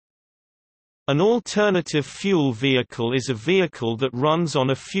An alternative fuel vehicle is a vehicle that runs on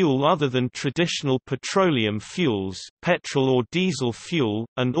a fuel other than traditional petroleum fuels, petrol or diesel fuel,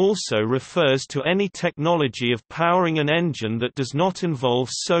 and also refers to any technology of powering an engine that does not involve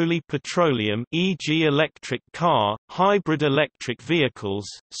solely petroleum, e.g. electric car, hybrid electric vehicles,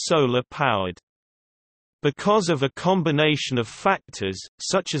 solar-powered. Because of a combination of factors,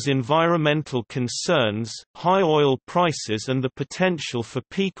 such as environmental concerns, high oil prices and the potential for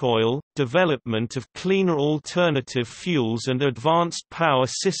peak oil, development of cleaner alternative fuels and advanced power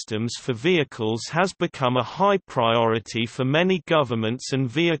systems for vehicles has become a high priority for many governments and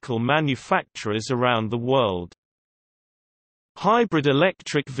vehicle manufacturers around the world. Hybrid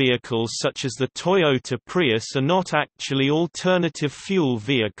electric vehicles such as the Toyota Prius are not actually alternative fuel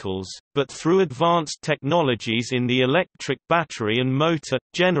vehicles, but through advanced technologies in the electric battery and motor,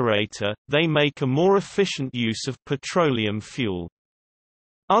 generator, they make a more efficient use of petroleum fuel.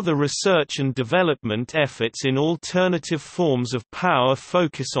 Other research and development efforts in alternative forms of power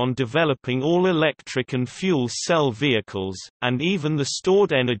focus on developing all-electric and fuel cell vehicles, and even the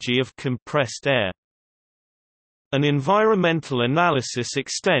stored energy of compressed air. An environmental analysis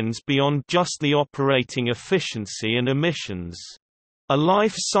extends beyond just the operating efficiency and emissions. A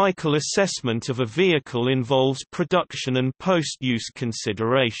life cycle assessment of a vehicle involves production and post-use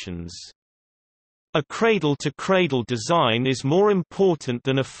considerations. A cradle-to-cradle design is more important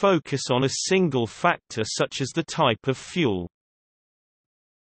than a focus on a single factor such as the type of fuel.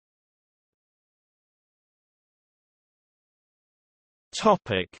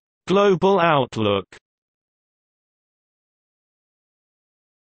 Global outlook.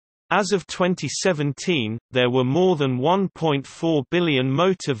 As of 2017, there were more than 1.4 billion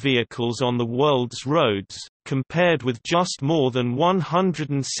motor vehicles on the world's roads, compared with just more than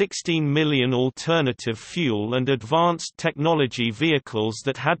 116 million alternative fuel and advanced technology vehicles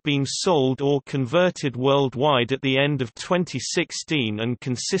that had been sold or converted worldwide at the end of 2016, and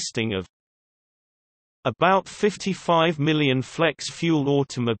consisting of about 55 million flex-fuel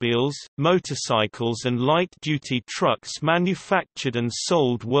automobiles, motorcycles and light-duty trucks manufactured and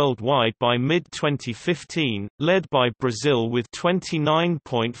sold worldwide by mid-2015, led by Brazil with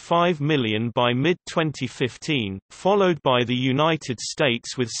 29.5 million by mid-2015, followed by the United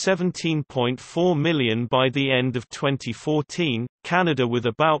States with 17.4 million by the end of 2014, Canada with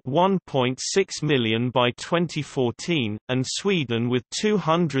about 1.6 million by 2014, and Sweden with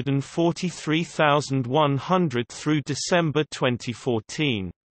 243,100 through December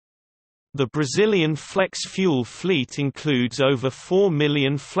 2014. The Brazilian flex-fuel fleet includes over 4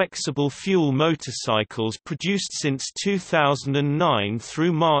 million flexible fuel motorcycles produced since 2009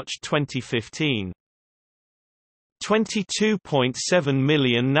 through March 2015. 22.7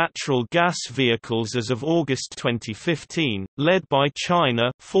 million natural gas vehicles as of August 2015, led by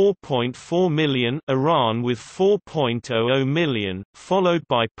China 4.4 million, Iran with 4.00 million, followed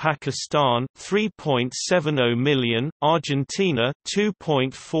by Pakistan 3.70 million, Argentina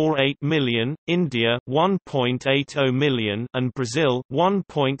 2.48 million, India 1.80 million, and Brazil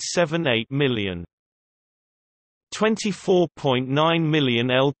 1.78 million. 24.9 million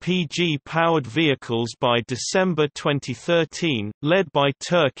LPG-powered vehicles by December 2013, led by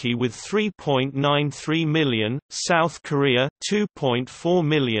Turkey with 3.93 million, South Korea 2.4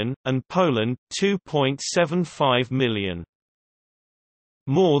 million, and Poland 2.75 million.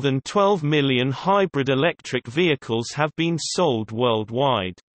 More than 12 million hybrid electric vehicles have been sold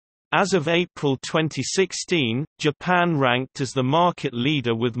worldwide. As of April 2016, Japan ranked as the market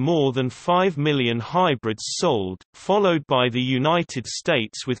leader with more than 5 million hybrids sold, followed by the United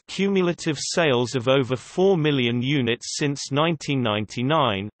States with cumulative sales of over 4 million units since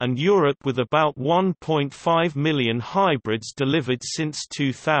 1999, and Europe with about 1.5 million hybrids delivered since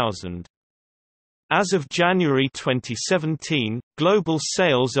 2000. As of January 2017, global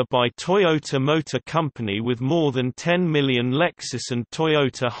sales are by Toyota Motor Company with more than 10 million Lexus and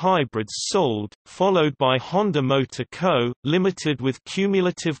Toyota hybrids sold, followed by Honda Motor Co., Limited with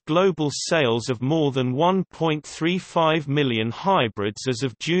cumulative global sales of more than 1.35 million hybrids as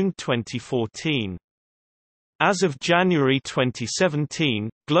of June 2014. As of January 2017,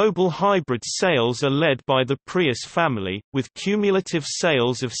 global hybrid sales are led by the Prius family, with cumulative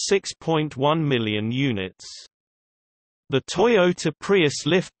sales of 6.1 million units. The Toyota Prius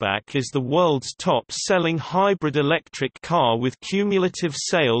liftback is the world's top-selling hybrid electric car with cumulative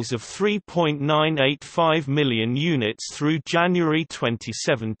sales of 3.985 million units through January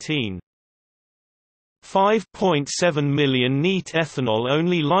 2017. 5.7 million neat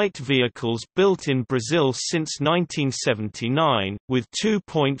ethanol-only light vehicles built in Brazil since 1979, with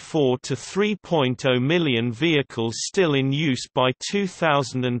 2.4 to 3.0 million vehicles still in use by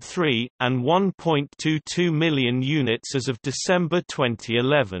 2003, and 1.22 million units as of December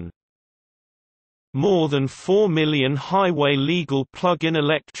 2011. More than 4 million highway-legal plug-in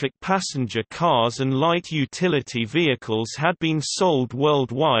electric passenger cars and light utility vehicles had been sold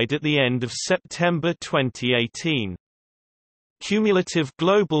worldwide at the end of September 2018. Cumulative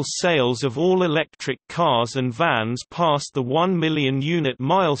global sales of all electric cars and vans passed the 1 million unit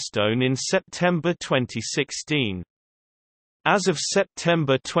milestone in September 2016. As of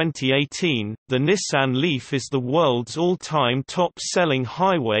September 2018, the Nissan Leaf is the world's all-time top-selling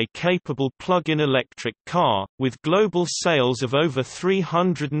highway-capable plug-in electric car, with global sales of over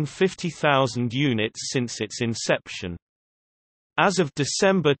 350,000 units since its inception. As of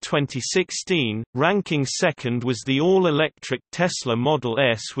December 2016, ranking second was the all-electric Tesla Model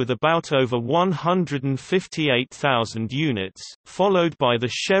S with about over 158,000 units, followed by the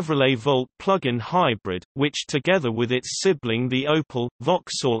Chevrolet Volt plug-in hybrid, which together with its sibling the Opel,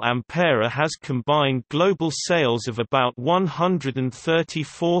 Vauxhall Ampera has combined global sales of about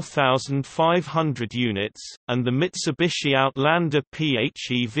 134,500 units, and the Mitsubishi Outlander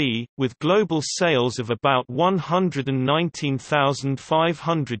PHEV, with global sales of about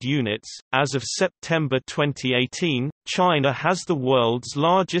 119,500 units. As of September 2018, China has the world's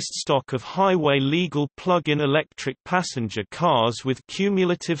largest stock of highway-legal plug-in electric passenger cars with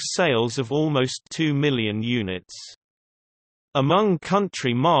cumulative sales of almost 2 million units. Among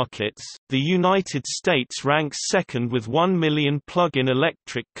country markets, the United States ranks second with 1 million plug-in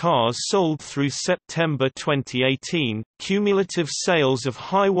electric cars sold through September 2018. Cumulative sales of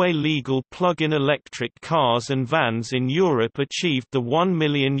highway-legal plug-in electric cars and vans in Europe achieved the 1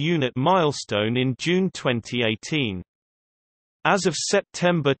 million unit milestone in June 2018. As of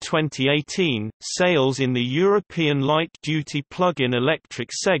September 2018, sales in the European light-duty plug-in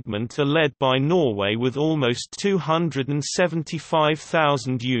electric segment are led by Norway with almost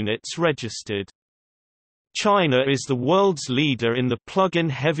 275,000 units registered. China is the world's leader in the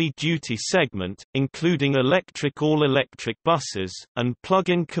plug-in heavy-duty segment, including electric all-electric buses, and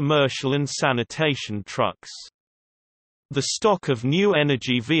plug-in commercial and sanitation trucks. The stock of new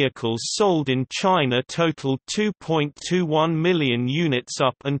energy vehicles sold in China totaled 2.21 million units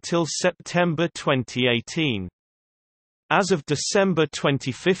up until September 2018. As of December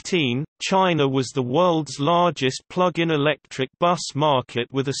 2015, China was the world's largest plug-in electric bus market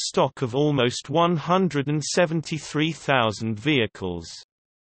with a stock of almost 173,000 vehicles.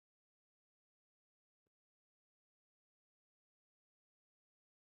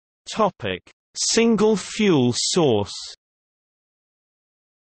 Single fuel source.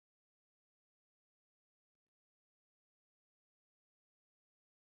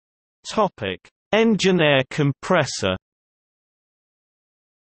 Engine air compressor.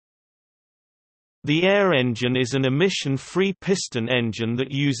 The air engine is an emission-free piston engine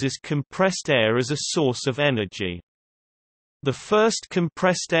that uses compressed air as a source of energy. The first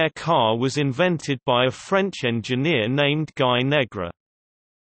compressed air car was invented by a French engineer named Guy Negre.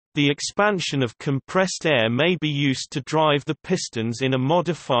 The expansion of compressed air may be used to drive the pistons in a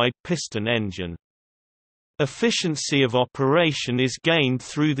modified piston engine. Efficiency of operation is gained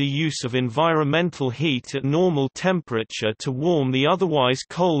through the use of environmental heat at normal temperature to warm the otherwise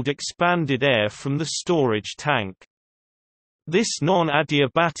cold expanded air from the storage tank. This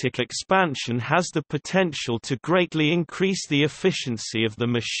non-adiabatic expansion has the potential to greatly increase the efficiency of the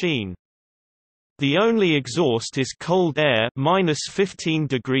machine. The only exhaust is cold air -15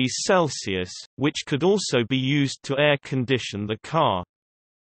 degrees Celsius, which could also be used to air condition the car.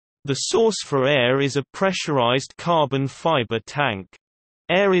 The source for air is a pressurized carbon fiber tank.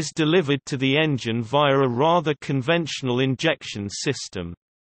 Air is delivered to the engine via a rather conventional injection system.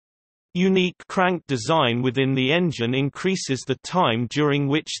 Unique crank design within the engine increases the time during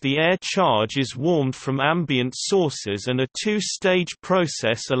which the air charge is warmed from ambient sources, and a two-stage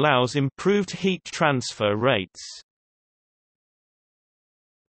process allows improved heat transfer rates.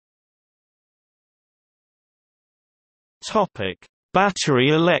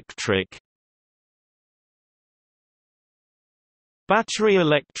 Battery electric. Battery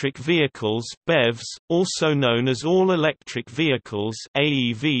electric vehicles (BEVs), also known as all-electric vehicles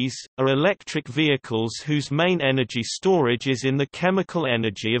 (AEVs), are electric vehicles whose main energy storage is in the chemical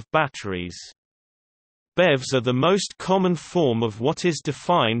energy of batteries. BEVs are the most common form of what is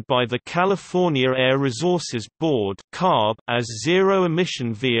defined by the California Air Resources Board (CARB) as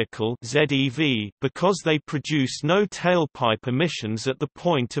zero-emission vehicle (ZEV) because they produce no tailpipe emissions at the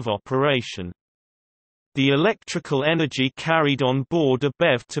point of operation. The electrical energy carried on board a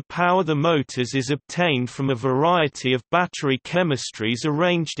BEV to power the motors is obtained from a variety of battery chemistries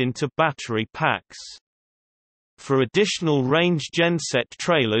arranged into battery packs. For additional range genset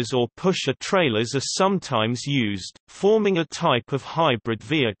trailers or pusher trailers are sometimes used, forming a type of hybrid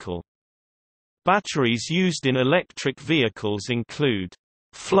vehicle. Batteries used in electric vehicles include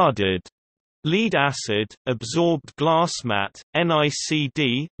flooded lead-acid, absorbed glass mat,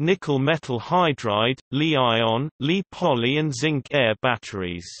 NiCd, nickel metal hydride, Li-ion, Li-poly and zinc-air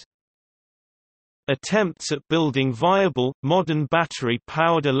batteries. Attempts at building viable, modern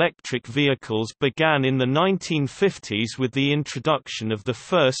battery-powered electric vehicles began in the 1950s with the introduction of the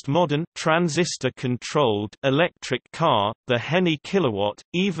first modern, transistor-controlled electric car, the Henny Kilowatt,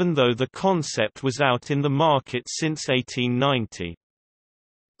 even though the concept was out in the market since 1890.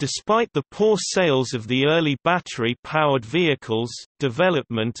 Despite the poor sales of the early battery-powered vehicles,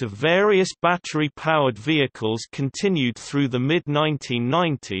 development of various battery-powered vehicles continued through the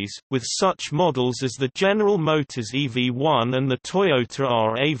mid-1990s, with such models as the General Motors EV1 and the Toyota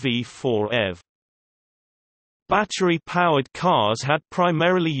RAV4 EV. Battery-powered cars had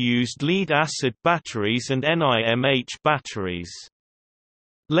primarily used lead-acid batteries and NiMH batteries.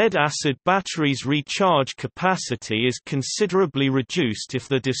 Lead-acid batteries' recharge capacity is considerably reduced if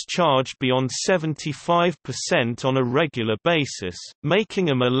they're discharged beyond 75% on a regular basis, making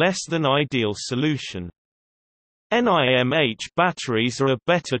them a less than ideal solution. NiMH batteries are a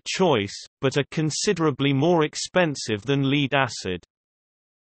better choice, but are considerably more expensive than lead-acid.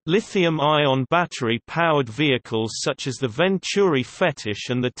 Lithium-ion battery-powered vehicles such as the Venturi Fetish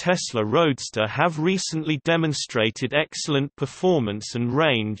and the Tesla Roadster have recently demonstrated excellent performance and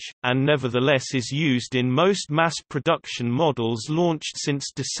range, and nevertheless is used in most mass production models launched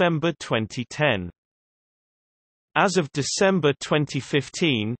since December 2010. As of December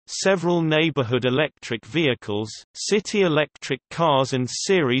 2015, several neighborhood electric vehicles, city electric cars and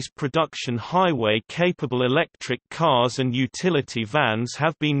series production highway-capable electric cars and utility vans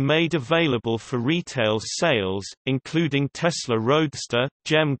have been made available for retail sales, including Tesla Roadster,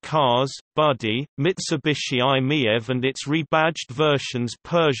 GEM Cars, Buddy, Mitsubishi i-MiEV and its rebadged versions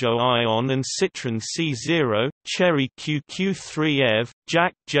Peugeot Ion and Citroën C0, Chery QQ3 EV,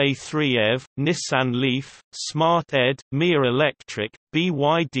 Jack J3 EV, Nissan Leaf, Smart Ed, Mia Electric,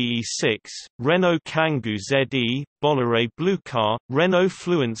 BYD-E6, Renault Kangoo ZE, Bolloré Bluecar, Renault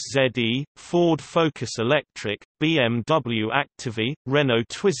Fluence ZE, Ford Focus Electric, BMW Activie, Renault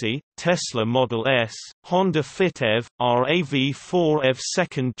Twizy, Tesla Model S, Honda Fit EV, RAV4 EV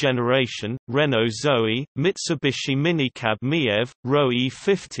second generation, Renault Zoe, Mitsubishi Minicab MiEV, Roe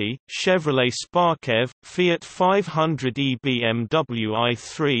E50, Chevrolet Spark EV, Fiat 500e BMW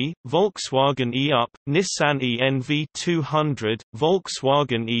i3, Volkswagen e-Up, Nissan ENV200,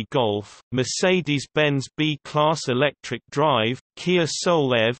 Volkswagen e-Golf, Mercedes-Benz B-Class electric drive, Kia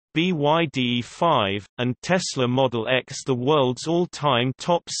Soul EV, BYD E5, and Tesla Model X. The world's all-time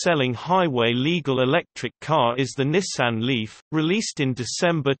top-selling highway legal electric car is the Nissan Leaf, released in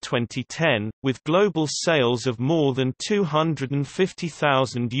December 2010, with global sales of more than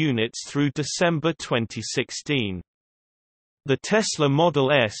 250,000 units through December 2016. The Tesla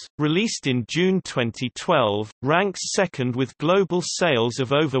Model S, released in June 2012, ranks second with global sales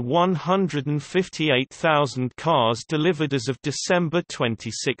of over 158,000 cars delivered as of December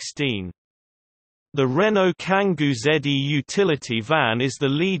 2016. The Renault Kangoo ZE utility van is the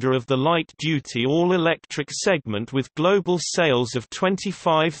leader of the light-duty all-electric segment with global sales of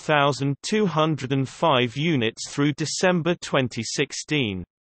 25,205 units through December 2016.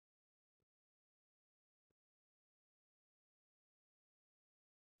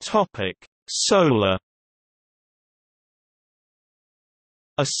 Solar.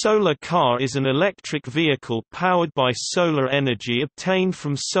 A solar car is an electric vehicle powered by solar energy obtained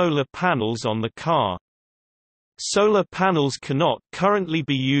from solar panels on the car. Solar panels cannot currently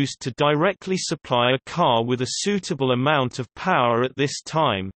be used to directly supply a car with a suitable amount of power at this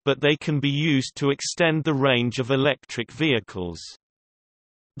time, but they can be used to extend the range of electric vehicles.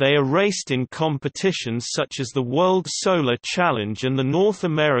 They are raced in competitions such as the World Solar Challenge and the North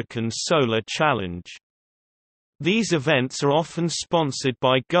American Solar Challenge. These events are often sponsored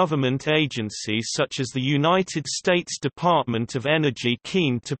by government agencies such as the United States Department of Energy,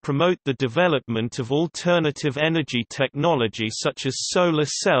 keen to promote the development of alternative energy technology such as solar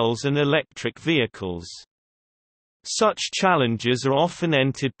cells and electric vehicles. Such challenges are often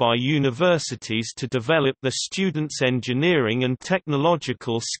entered by universities to develop their students' engineering and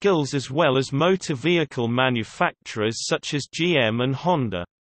technological skills as well as motor vehicle manufacturers such as GM and Honda.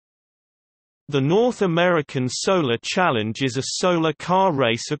 The North American Solar Challenge is a solar car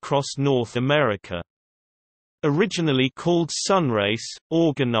race across North America. Originally called Sunrace,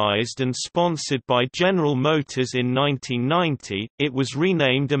 organized and sponsored by General Motors in 1990, it was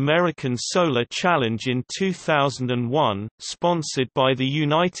renamed American Solar Challenge in 2001, sponsored by the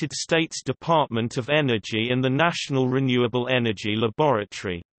United States Department of Energy and the National Renewable Energy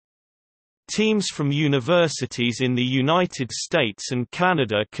Laboratory. Teams from universities in the United States and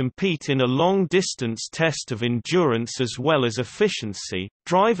Canada compete in a long-distance test of endurance as well as efficiency,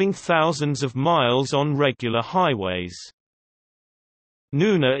 driving thousands of miles on regular highways.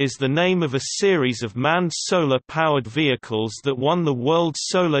 Nuna is the name of a series of manned solar-powered vehicles that won the World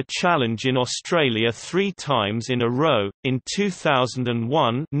Solar Challenge in Australia 3 times in a row, in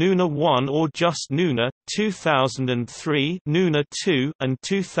 2001 Nuna 1 or just Nuna, 2003 Nuna 2 and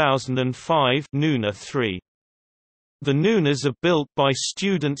 2005 Nuna 3. The Nunas are built by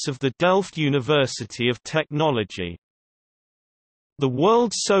students of the Delft University of Technology. The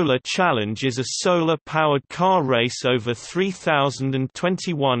World Solar Challenge is a solar-powered car race over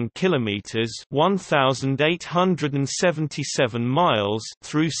 3,021 kilometers (1,877 miles)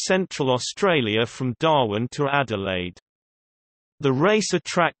 through central Australia from Darwin to Adelaide. The race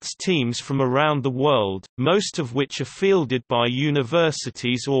attracts teams from around the world, most of which are fielded by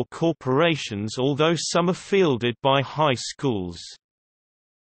universities or corporations, although some are fielded by high schools.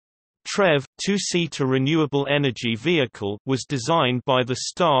 TREV, two-seater renewable energy vehicle, was designed by the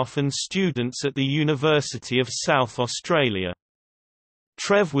staff and students at the University of South Australia.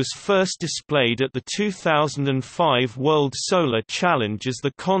 TREV was first displayed at the 2005 World Solar Challenge as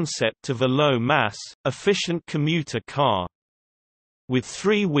the concept of a low-mass, efficient commuter car. With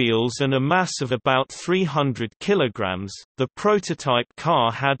 3 wheels and a mass of about 300 kilograms, the prototype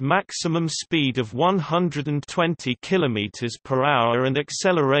car had maximum speed of 120 kilometers per hour and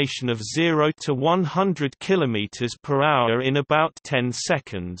acceleration of 0 to 100 kilometers per hour in about 10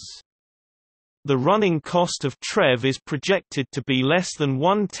 seconds. The running cost of TREV is projected to be less than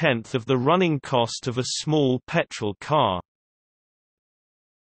 1/10 of the running cost of a small petrol car.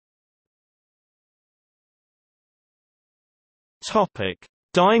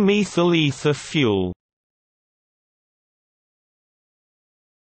 Dimethyl ether fuel.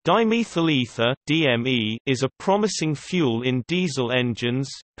 Dimethyl ether (DME) is a promising fuel in diesel engines,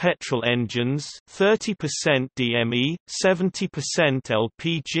 petrol engines, 30% DME, 70%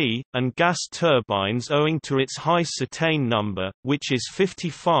 LPG, and gas turbines owing to its high cetane number, which is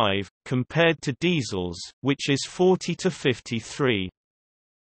 55, compared to diesels, which is 40 to 53.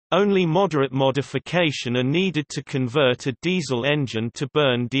 Only moderate modification are needed to convert a diesel engine to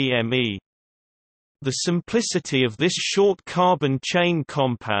burn DME. The simplicity of this short carbon chain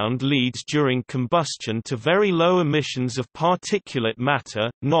compound leads during combustion to very low emissions of particulate matter,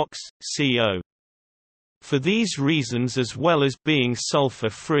 NOx, CO. For these reasons, as well as being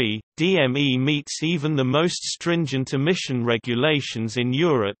sulfur-free, DME meets even the most stringent emission regulations in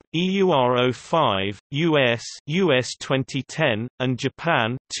Europe, EUR 05, US 2010, and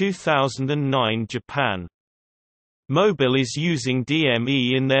Japan 2009. Japan. Mobil is using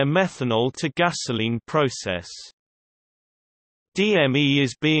DME in their methanol to gasoline process. DME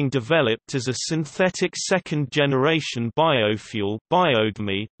is being developed as a synthetic second-generation biofuel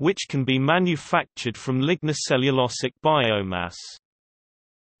 (biodme), which can be manufactured from lignocellulosic biomass.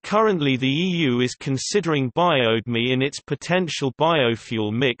 Currently the EU is considering biodme in its potential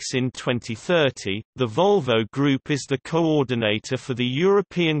biofuel mix in 2030. The Volvo Group is the coordinator for the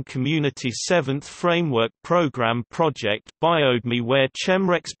European Community 7th Framework Programme project Biodme, where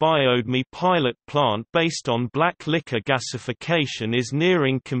Chemrek's Biodme pilot plant based on black liquor gasification is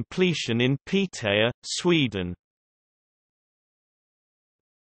nearing completion in Piteå, Sweden.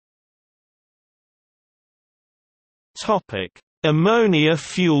 Topic: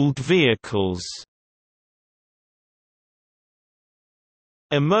 Ammonia-fueled vehicles.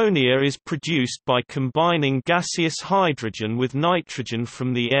 Ammonia is produced by combining gaseous hydrogen with nitrogen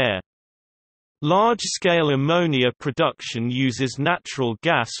from the air. Large-scale ammonia production uses natural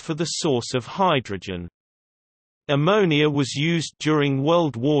gas for the source of hydrogen. Ammonia was used during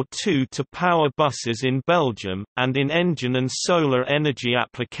World War II to power buses in Belgium, and in engine and solar energy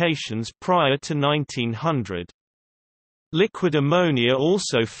applications prior to 1900. Liquid ammonia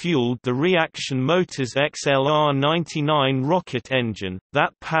also fueled the reaction motor's XLR-99 rocket engine,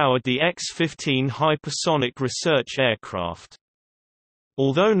 that powered the X-15 hypersonic research aircraft.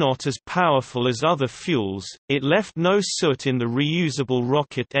 Although not as powerful as other fuels, it left no soot in the reusable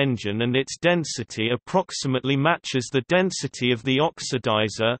rocket engine, and its density approximately matches the density of the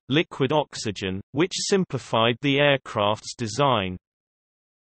oxidizer, liquid oxygen, which simplified the aircraft's design.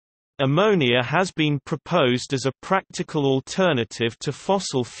 Ammonia has been proposed as a practical alternative to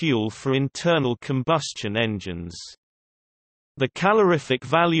fossil fuel for internal combustion engines. The calorific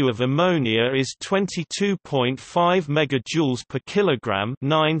value of ammonia is 22.5 megajoules per kilogram,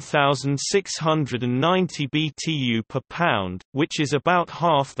 9,690 BTU per pound, which is about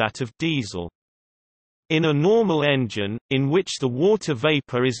half that of diesel. In a normal engine, in which the water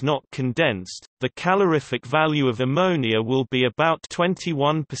vapor is not condensed, the calorific value of ammonia will be about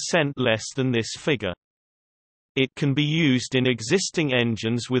 21% less than this figure. It can be used in existing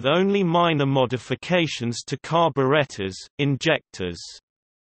engines with only minor modifications to carburetors, injectors.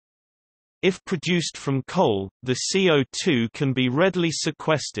 If produced from coal, the CO2 can be readily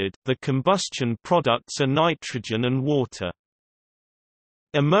sequestered. The combustion products are nitrogen and water.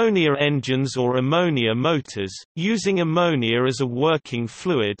 Ammonia engines or ammonia motors, using ammonia as a working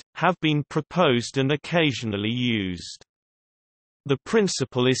fluid, have been proposed and occasionally used. The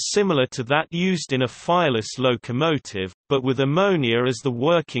principle is similar to that used in a fireless locomotive, but with ammonia as the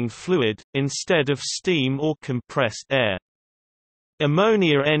working fluid, instead of steam or compressed air.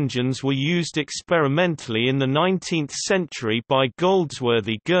 Ammonia engines were used experimentally in the 19th century by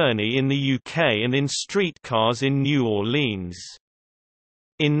Goldsworthy Gurney in the UK and in streetcars in New Orleans.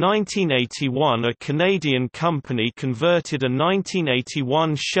 In 1981 a Canadian company converted a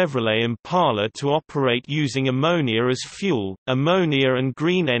 1981 Chevrolet Impala to operate using ammonia as fuel. Ammonia and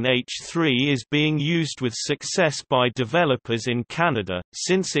green NH3 is being used with success by developers in Canada,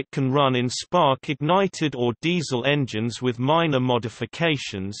 since it can run in spark-ignited or diesel engines with minor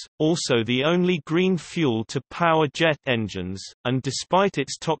modifications, also the only green fuel to power jet engines, and despite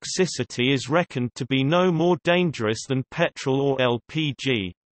its toxicity is reckoned to be no more dangerous than petrol or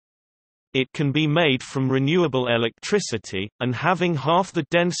LPG. It can be made from renewable electricity, and having half the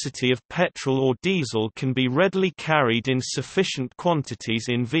density of petrol or diesel can be readily carried in sufficient quantities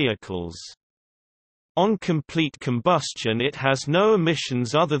in vehicles. On complete combustion it has no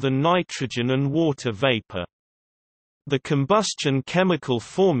emissions other than nitrogen and water vapor. The combustion chemical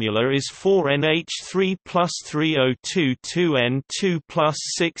formula is 4NH3 plus 3O22N2 plus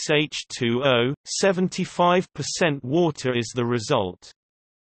 6H2O, 75% water is the result.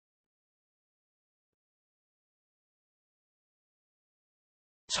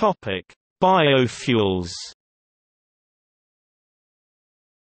 Biofuels.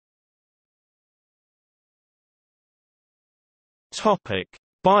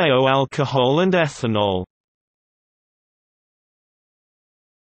 Bioalcohol and ethanol.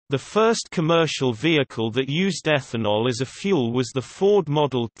 The first commercial vehicle that used ethanol as a fuel was the Ford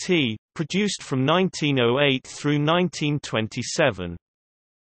Model T, produced from 1908 through 1927.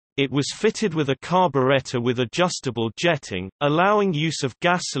 It was fitted with a carburetor with adjustable jetting, allowing use of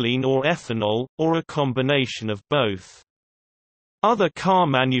gasoline or ethanol, or a combination of both. Other car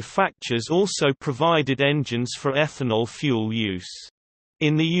manufacturers also provided engines for ethanol fuel use.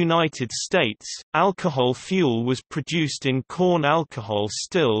 In the United States, alcohol fuel was produced in corn alcohol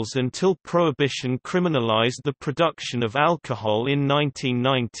stills until Prohibition criminalized the production of alcohol in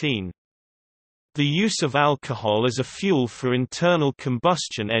 1919. The use of alcohol as a fuel for internal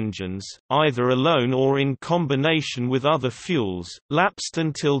combustion engines, either alone or in combination with other fuels, lapsed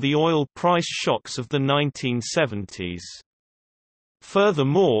until the oil price shocks of the 1970s.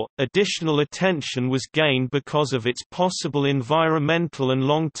 Furthermore, additional attention was gained because of its possible environmental and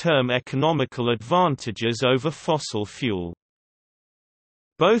long-term economical advantages over fossil fuel.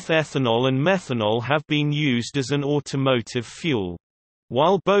 Both ethanol and methanol have been used as an automotive fuel.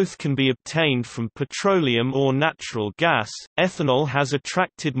 While both can be obtained from petroleum or natural gas, ethanol has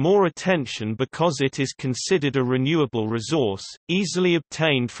attracted more attention because it is considered a renewable resource, easily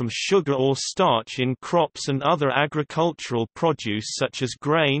obtained from sugar or starch in crops and other agricultural produce such as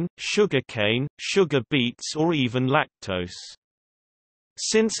grain, sugarcane, sugar beets or even lactose.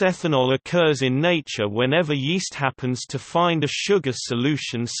 Since ethanol occurs in nature whenever yeast happens to find a sugar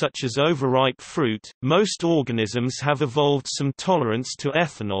solution such as overripe fruit, most organisms have evolved some tolerance to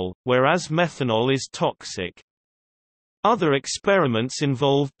ethanol, whereas methanol is toxic. Other experiments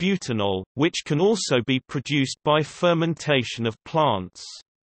involve butanol, which can also be produced by fermentation of plants.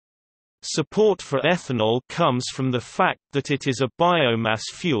 Support for ethanol comes from the fact that it is a biomass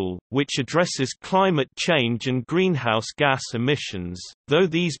fuel, which addresses climate change and greenhouse gas emissions, though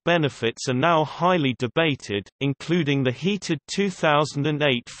these benefits are now highly debated, including the heated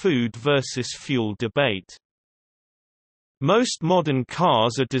 2008 food versus fuel debate. Most modern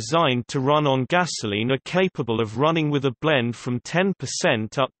cars are designed to run on gasoline, are capable of running with a blend from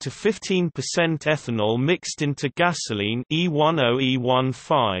 10% up to 15% ethanol mixed into gasoline E10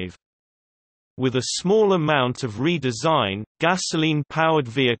 E15. with a small amount of redesign, gasoline-powered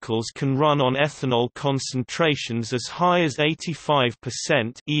vehicles can run on ethanol concentrations as high as 85%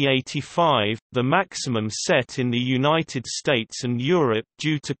 E85, the maximum set in the United States and Europe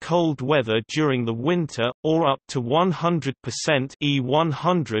due to cold weather during the winter, or up to 100%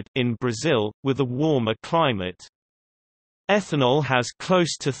 E100 in Brazil, with a warmer climate. Ethanol has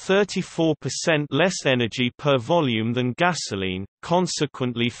close to 34% less energy per volume than gasoline,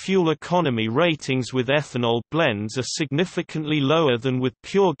 consequently fuel economy ratings with ethanol blends are significantly lower than with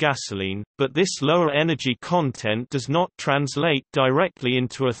pure gasoline, but this lower energy content does not translate directly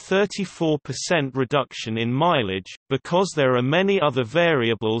into a 34% reduction in mileage, because there are many other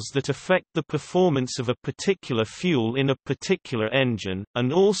variables that affect the performance of a particular fuel in a particular engine,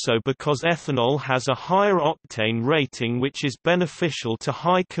 and also because ethanol has a higher octane rating which is beneficial to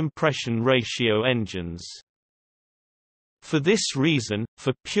high compression ratio engines. For this reason,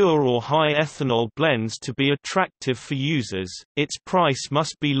 for pure or high ethanol blends to be attractive for users, its price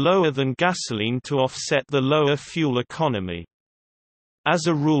must be lower than gasoline to offset the lower fuel economy. As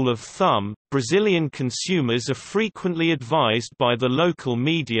a rule of thumb, Brazilian consumers are frequently advised by the local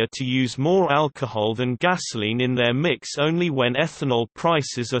media to use more alcohol than gasoline in their mix only when ethanol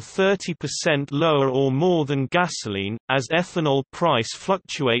prices are 30% lower or more than gasoline, as ethanol price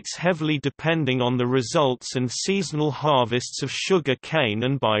fluctuates heavily depending on the results and seasonal harvests of sugar cane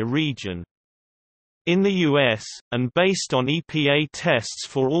and by region. In the U.S., and based on EPA tests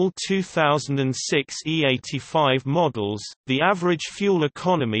for all 2006 E85 models, the average fuel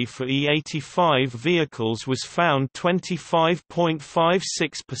economy for E85 vehicles was found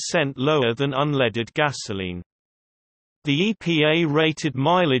 25.56% lower than unleaded gasoline. The EPA-rated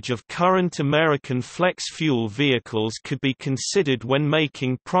mileage of current American flex-fuel vehicles could be considered when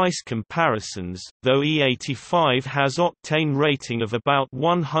making price comparisons, though E85 has octane rating of about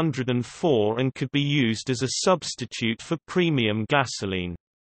 104 and could be used as a substitute for premium gasoline.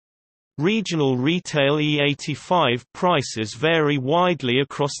 Regional retail E85 prices vary widely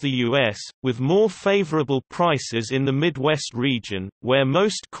across the U.S., with more favorable prices in the Midwest region, where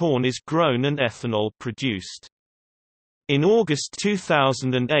most corn is grown and ethanol produced. In August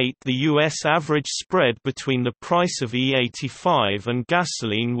 2008, the U.S. average spread between the price of E85 and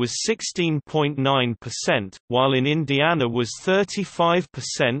gasoline was 16.9%, while in Indiana was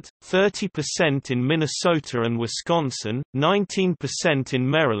 35%, 30% in Minnesota and Wisconsin, 19% in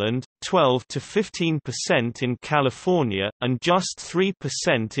Maryland, 12 to 15% in California, and just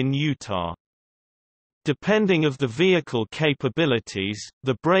 3% in Utah. Depending of the vehicle capabilities,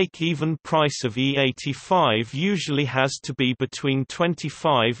 the break-even price of E85 usually has to be between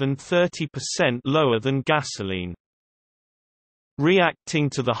 25 and 30% lower than gasoline. Reacting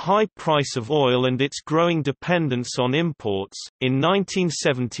to the high price of oil and its growing dependence on imports, in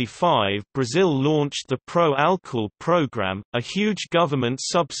 1975 Brazil launched the Pro-Álcool program, a huge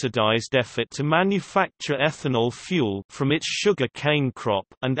government-subsidized effort to manufacture ethanol fuel from its sugar cane crop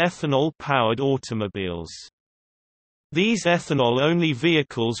and ethanol-powered automobiles. These ethanol-only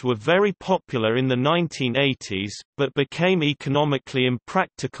vehicles were very popular in the 1980s, but became economically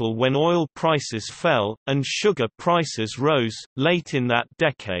impractical when oil prices fell, and sugar prices rose, late in that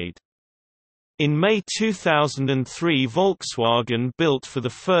decade. In May 2003 Volkswagen built for the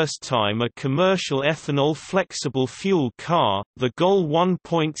first time a commercial ethanol flexible fuel car, the Gol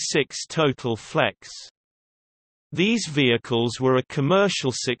 1.6 Total Flex. These vehicles were a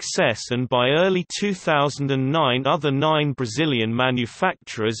commercial success, and by early 2009 other 9 Brazilian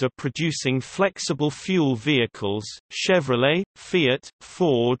manufacturers are producing flexible fuel vehicles: Chevrolet, Fiat,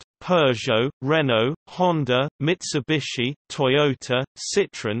 Ford, Peugeot, Renault, Honda, Mitsubishi, Toyota,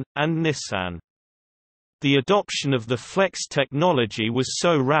 Citroën, and Nissan. The adoption of the flex technology was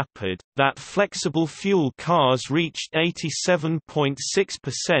so rapid, that flexible fuel cars reached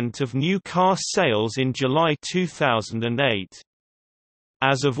 87.6% of new car sales in July 2008.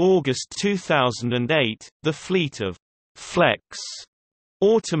 As of August 2008, the fleet of flex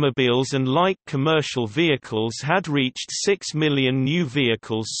automobiles and light commercial vehicles had reached 6 million new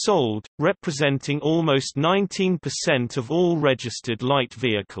vehicles sold, representing almost 19% of all registered light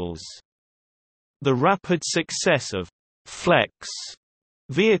vehicles. The rapid success of flex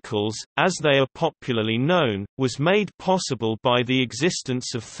vehicles, as they are popularly known, was made possible by the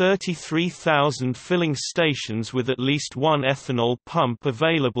existence of 33,000 filling stations with at least one ethanol pump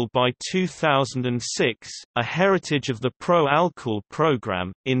available by 2006, a heritage of the Pro-Álcool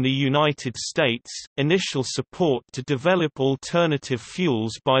program. In the United States, initial support to develop alternative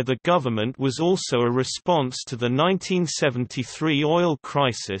fuels by the government was also a response to the 1973 oil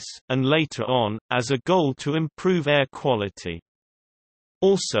crisis, and later on, as a goal to improve air quality.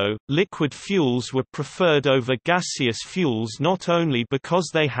 Also, liquid fuels were preferred over gaseous fuels not only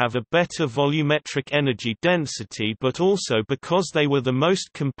because they have a better volumetric energy density but also because they were the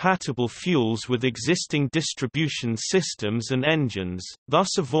most compatible fuels with existing distribution systems and engines,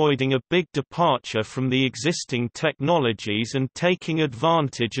 thus avoiding a big departure from the existing technologies and taking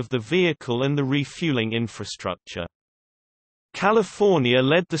advantage of the vehicle and the refueling infrastructure. California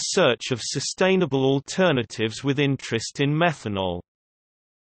led the search of sustainable alternatives with interest in methanol.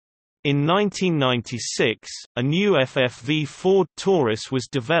 In 1996, a new FFV Ford Taurus was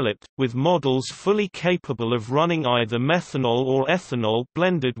developed, with models fully capable of running either methanol or ethanol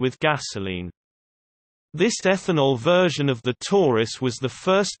blended with gasoline. This ethanol version of the Taurus was the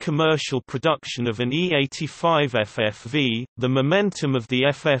first commercial production of an E85 FFV. The momentum of the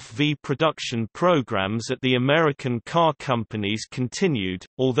FFV production programs at the American car companies continued,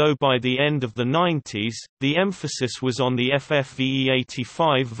 although by the end of the 90s, the emphasis was on the FFV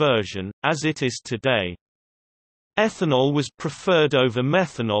E85 version, as it is today. Ethanol was preferred over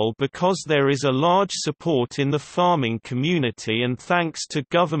methanol because there is a large support in the farming community and thanks to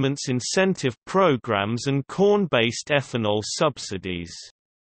government's incentive programs and corn-based ethanol subsidies.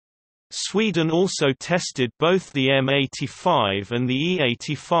 Sweden also tested both the M85 and the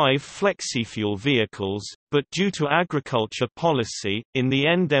E85 flexifuel vehicles, but due to agriculture policy, in the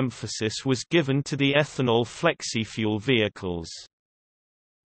end emphasis was given to the ethanol flexifuel vehicles.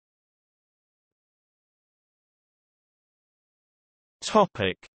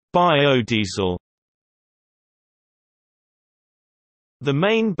 Biodiesel. The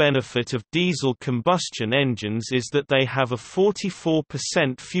main benefit of diesel combustion engines is that they have a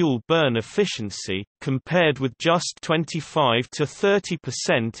 44% fuel burn efficiency, compared with just 25 to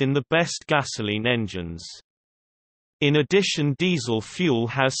 30% in the best gasoline engines. In addition, diesel fuel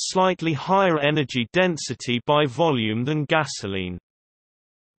has slightly higher energy density by volume than gasoline.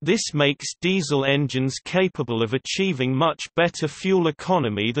 This makes diesel engines capable of achieving much better fuel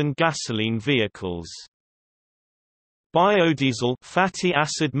economy than gasoline vehicles. Biodiesel fatty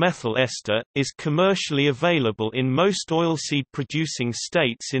acid methyl ester is commercially available in most oilseed producing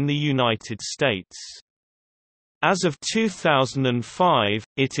states in the United States. As of 2005,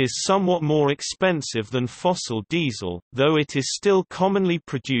 it is somewhat more expensive than fossil diesel, though it is still commonly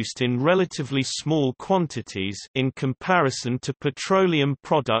produced in relatively small quantities in comparison to petroleum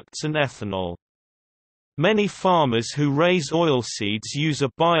products and ethanol. Many farmers who raise oilseeds use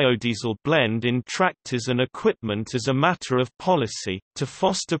a biodiesel blend in tractors and equipment as a matter of policy, to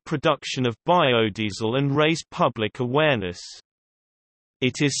foster production of biodiesel and raise public awareness.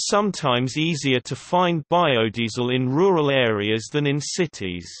 It is sometimes easier to find biodiesel in rural areas than in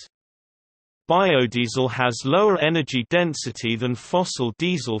cities. Biodiesel has lower energy density than fossil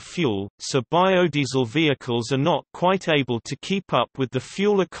diesel fuel, so biodiesel vehicles are not quite able to keep up with the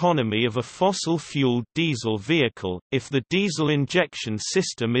fuel economy of a fossil-fueled diesel vehicle, if the diesel injection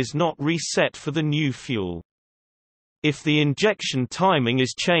system is not reset for the new fuel. If the injection timing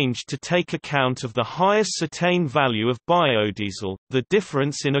is changed to take account of the higher cetane value of biodiesel, the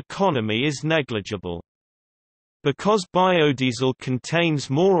difference in economy is negligible. Because biodiesel contains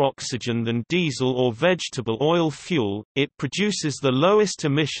more oxygen than diesel or vegetable oil fuel, it produces the lowest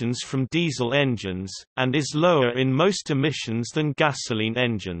emissions from diesel engines, and is lower in most emissions than gasoline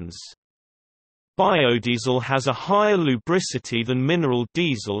engines. Biodiesel has a higher lubricity than mineral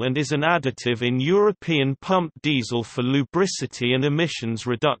diesel and is an additive in European pump diesel for lubricity and emissions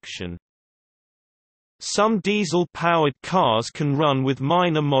reduction. Some diesel-powered cars can run with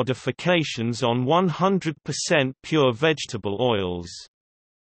minor modifications on 100% pure vegetable oils.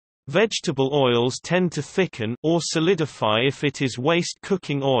 Vegetable oils tend to thicken or solidify if it is waste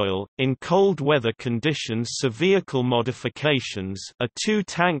cooking oil. In cold weather conditions, so vehicle modifications, a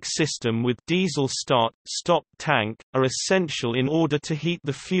two-tank system with diesel start-stop tank, are essential in order to heat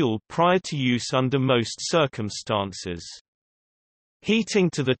the fuel prior to use under most circumstances. Heating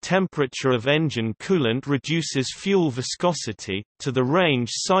to the temperature of engine coolant reduces fuel viscosity, to the range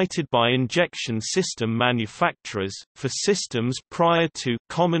cited by injection system manufacturers, for systems prior to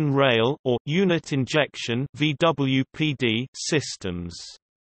common rail or unit injection (VWPD) systems.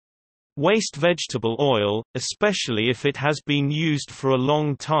 Waste vegetable oil, especially if it has been used for a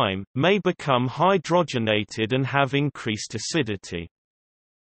long time, may become hydrogenated and have increased acidity.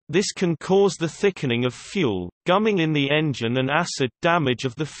 This can cause the thickening of fuel, gumming in the engine and acid damage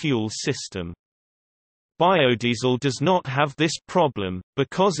of the fuel system. Biodiesel does not have this problem,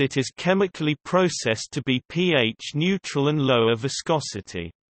 because it is chemically processed to be pH neutral and lower viscosity.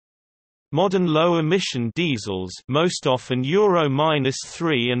 Modern low-emission diesels, most often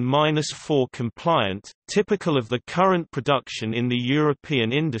Euro-3 and -4 compliant, typical of the current production in the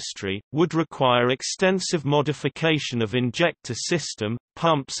European industry, would require extensive modification of injector system,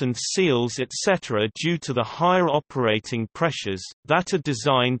 pumps and seals etc. due to the higher operating pressures, that are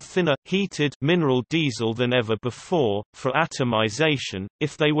designed thinner, heated mineral diesel than ever before, for atomization,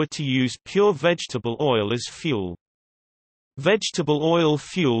 if they were to use pure vegetable oil as fuel. Vegetable oil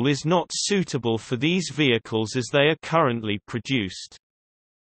fuel is not suitable for these vehicles as they are currently produced.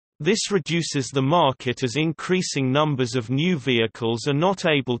 This reduces the market as increasing numbers of new vehicles are not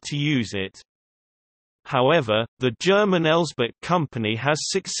able to use it. However, the German Elsbach company has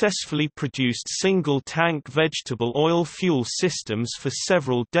successfully produced single-tank vegetable oil fuel systems for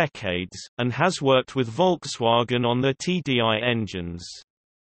several decades, and has worked with Volkswagen on their TDI engines.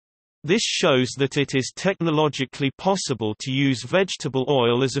 This shows that it is technologically possible to use vegetable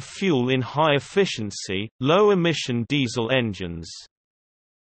oil as a fuel in high-efficiency, low-emission diesel engines.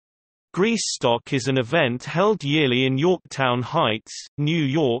 Greasestock is an event held yearly in Yorktown Heights, New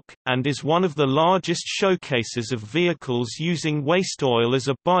York, and is one of the largest showcases of vehicles using waste oil as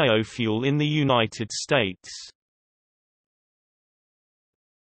a biofuel in the United States.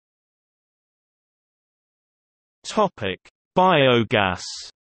 Biogas.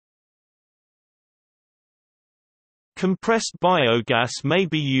 Compressed biogas may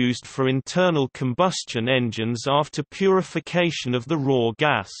be used for internal combustion engines after purification of the raw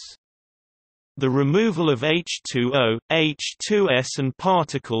gas. The removal of H2O, H2S and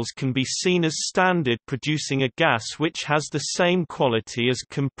particles can be seen as standard, producing a gas which has the same quality as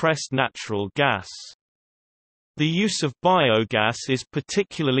compressed natural gas. The use of biogas is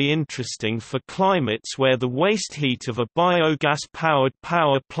particularly interesting for climates where the waste heat of a biogas-powered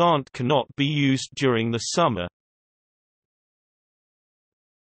power plant cannot be used during the summer.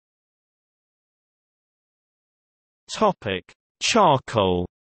 Charcoal.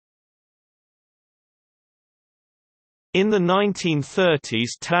 In the 1930s,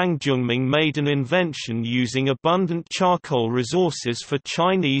 Tang Jungming made an invention using abundant charcoal resources for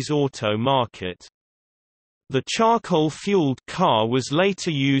Chinese auto market. The charcoal-fueled car was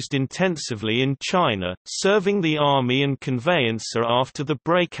later used intensively in China, serving the army and conveyancer after the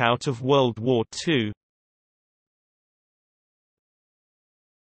breakout of World War II.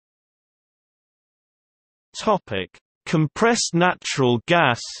 Compressed natural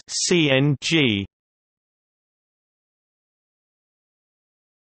gas (CNG).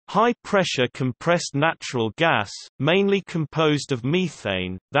 High-pressure compressed natural gas, mainly composed of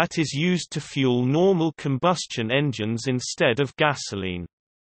methane, that is used to fuel normal combustion engines instead of gasoline.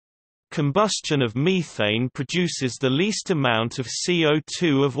 Combustion of methane produces the least amount of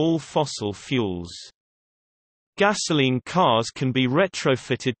CO2 of all fossil fuels. Gasoline cars can be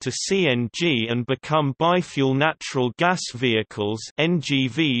retrofitted to CNG and become biofuel natural gas vehicles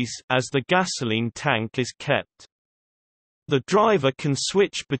 (NGVs) as the gasoline tank is kept. The driver can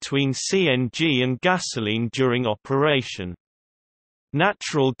switch between CNG and gasoline during operation.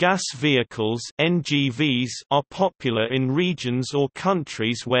 Natural gas vehicles (NGVs) are popular in regions or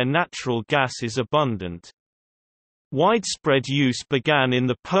countries where natural gas is abundant. Widespread use began in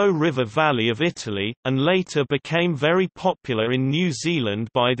the Po River Valley of Italy, and later became very popular in New Zealand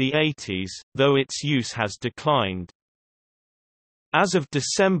by the 80s, though its use has declined. As of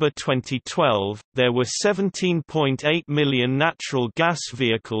December 2012, there were 17.8 million natural gas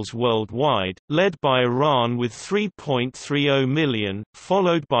vehicles worldwide, led by Iran with 3.30 million,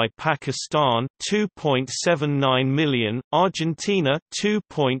 followed by Pakistan 2.79 million, Argentina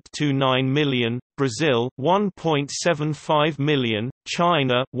 2.29 million, Brazil 1.75 million,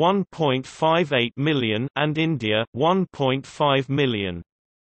 China 1.58 million, and India 1.5 million.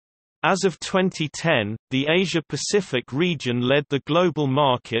 As of 2010, the Asia-Pacific region led the global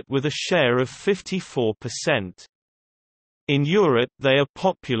market with a share of 54%. In Europe they are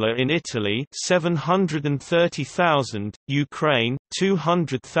popular in Italy 730,000, Ukraine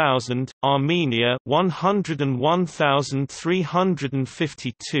 200,000, Armenia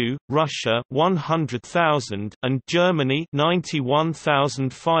 101,352, Russia 100,000, and Germany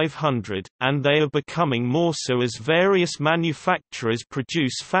 91,500, and they are becoming more so as various manufacturers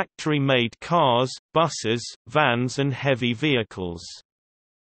produce factory-made cars, buses, vans and heavy vehicles.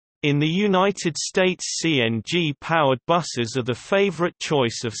 In the United States, CNG-powered buses are the favorite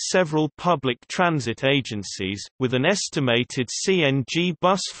choice of several public transit agencies, with an estimated CNG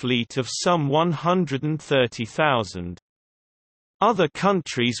bus fleet of some 130,000. Other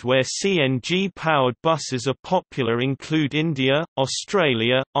countries where CNG-powered buses are popular include India,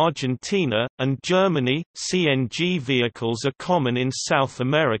 Australia, Argentina, and Germany. CNG vehicles are common in South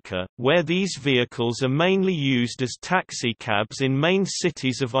America, where these vehicles are mainly used as taxicabs in main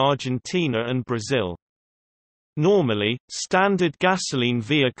cities of Argentina and Brazil. Normally, standard gasoline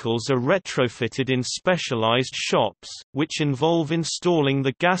vehicles are retrofitted in specialized shops, which involve installing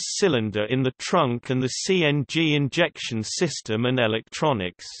the gas cylinder in the trunk and the CNG injection system and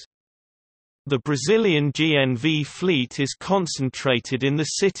electronics. The Brazilian GNV fleet is concentrated in the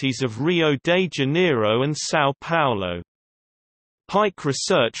cities of Rio de Janeiro and São Paulo. Pike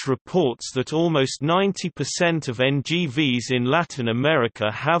Research reports that almost 90% of NGVs in Latin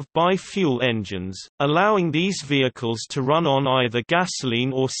America have bi-fuel engines, allowing these vehicles to run on either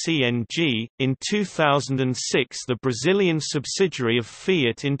gasoline or CNG. In 2006, the Brazilian subsidiary of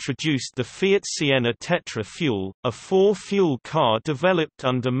Fiat introduced the Fiat Siena Tetra Fuel, a four-fuel car developed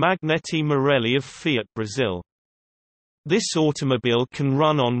under Magneti Marelli of Fiat Brazil. This automobile can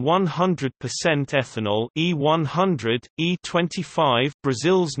run on 100% ethanol E100, E25,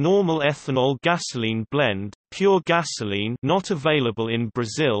 Brazil's normal ethanol gasoline blend, pure gasoline not available in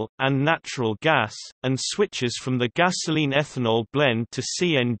Brazil, and natural gas, and switches from the gasoline-ethanol blend to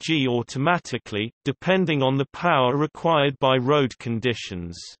CNG automatically, depending on the power required by road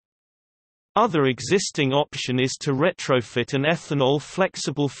conditions. Other existing option is to retrofit an ethanol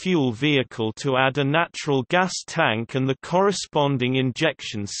flexible fuel vehicle to add a natural gas tank and the corresponding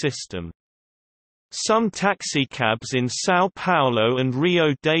injection system. Some taxicabs in São Paulo and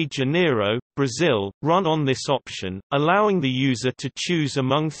Rio de Janeiro, Brazil, run on this option, allowing the user to choose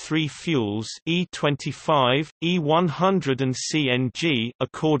among three fuels E25, E100 and CNG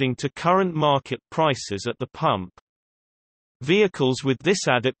according to current market prices at the pump. Vehicles with this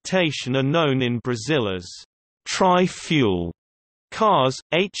adaptation are known in Brazil as tri-fuel cars.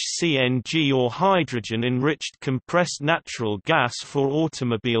 HCNG or hydrogen-enriched compressed natural gas for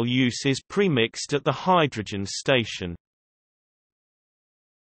automobile use is premixed at the hydrogen station.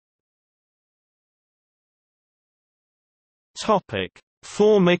 Topic: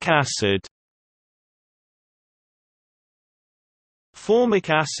 Formic acid. Formic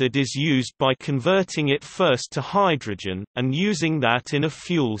acid is used by converting it first to hydrogen, and using that in a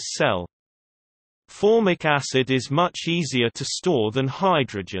fuel cell. Formic acid is much easier to store than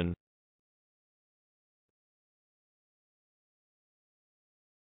hydrogen.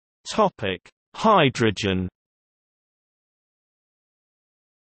 Hydrogen.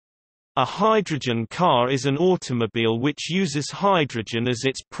 A hydrogen car is an automobile which uses hydrogen as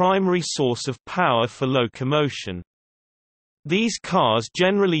its primary source of power for locomotion. These cars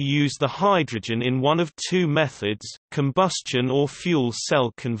generally use the hydrogen in one of two methods, combustion or fuel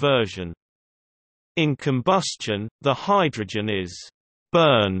cell conversion. In combustion, the hydrogen is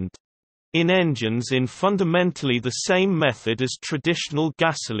burned in engines in fundamentally the same method as traditional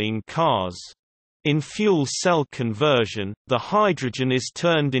gasoline cars. In fuel cell conversion, the hydrogen is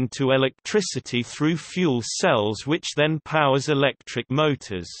turned into electricity through fuel cells which then powers electric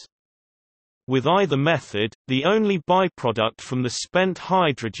motors. With either method, the only byproduct from the spent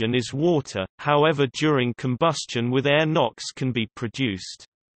hydrogen is water, however during combustion with air NOx can be produced.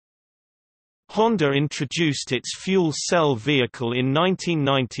 Honda introduced its fuel cell vehicle in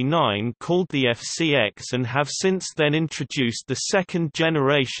 1999 called the FCX and have since then introduced the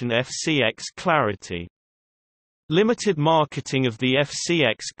second-generation FCX Clarity. Limited marketing of the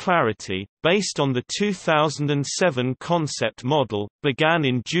FCX Clarity, based on the 2007 concept model, began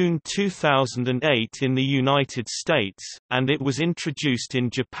in June 2008 in the United States, and it was introduced in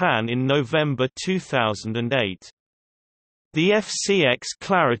Japan in November 2008. The FCX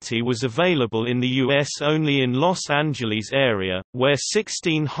Clarity was available in the U.S. only in Los Angeles area, where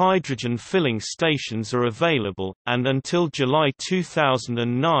 16 hydrogen filling stations are available, and until July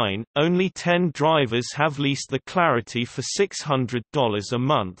 2009, only 10 drivers have leased the Clarity for $600 a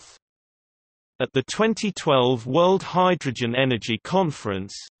month. At the 2012 World Hydrogen Energy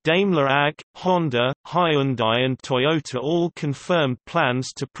Conference, Daimler AG, Honda, Hyundai and Toyota all confirmed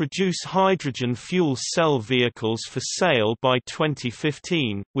plans to produce hydrogen fuel cell vehicles for sale by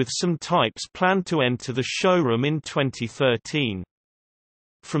 2015, with some types planned to enter the showroom in 2013.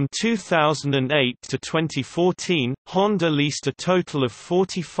 From 2008 to 2014, Honda leased a total of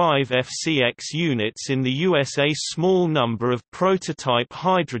 45 FCX units in the US. A small number of prototype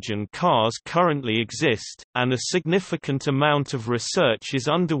hydrogen cars currently exist, and a significant amount of research is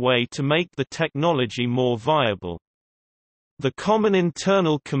underway to make the technology more viable. The common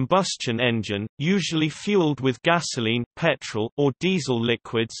internal combustion engine, usually fueled with gasoline, petrol, or diesel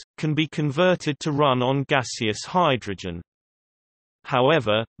liquids, can be converted to run on gaseous hydrogen.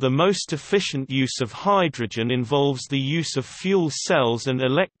 However, the most efficient use of hydrogen involves the use of fuel cells and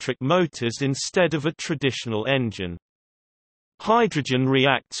electric motors instead of a traditional engine. Hydrogen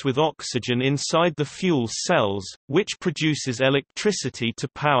reacts with oxygen inside the fuel cells, which produces electricity to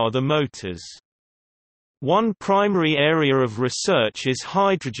power the motors. One primary area of research is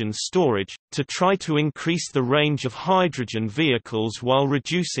hydrogen storage, to try to increase the range of hydrogen vehicles while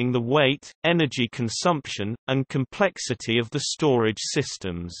reducing the weight, energy consumption, and complexity of the storage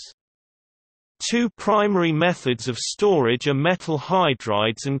systems. Two primary methods of storage are metal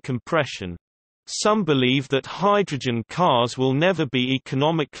hydrides and compression. Some believe that hydrogen cars will never be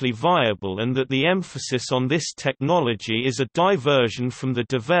economically viable and that the emphasis on this technology is a diversion from the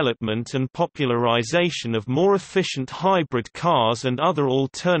development and popularization of more efficient hybrid cars and other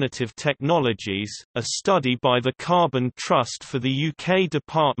alternative technologies. A study by the Carbon Trust for the UK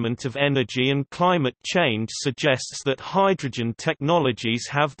Department of Energy and Climate Change suggests that hydrogen technologies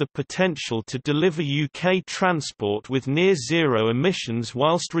have the potential to deliver UK transport with near zero emissions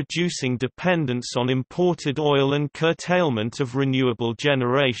whilst reducing dependence on imported oil and curtailment of renewable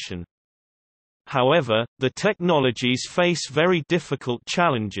generation. However, the technologies face very difficult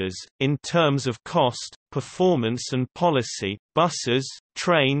challenges, in terms of cost, performance and policy. Buses,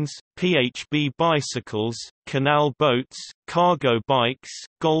 trains, PHB bicycles, canal boats, cargo bikes,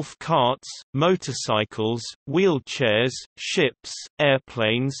 golf carts, motorcycles, wheelchairs, ships,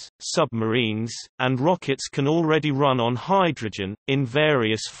 airplanes, submarines, and rockets can already run on hydrogen, in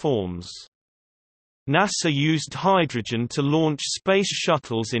various forms. NASA used hydrogen to launch space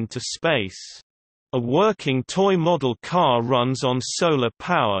shuttles into space. A working toy model car runs on solar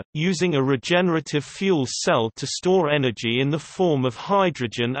power, using a regenerative fuel cell to store energy in the form of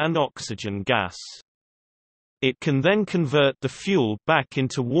hydrogen and oxygen gas. It can then convert the fuel back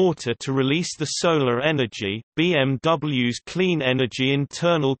into water to release the solar energy. BMW's clean energy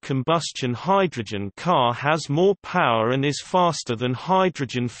internal combustion hydrogen car has more power and is faster than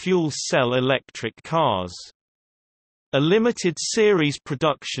hydrogen fuel cell electric cars. A limited series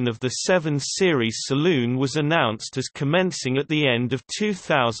production of the 7 Series Saloon was announced as commencing at the end of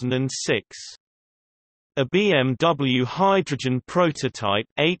 2006. A BMW hydrogen prototype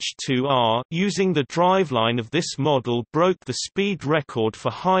H2R using the driveline of this model broke the speed record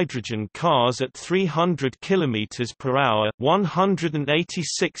for hydrogen cars at 300 km/h,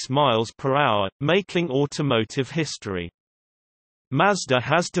 186 mph, making automotive history. Mazda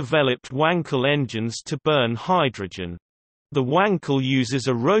has developed Wankel engines to burn hydrogen. The Wankel uses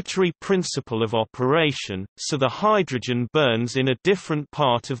a rotary principle of operation, so the hydrogen burns in a different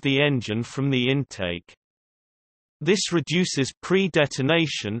part of the engine from the intake. This reduces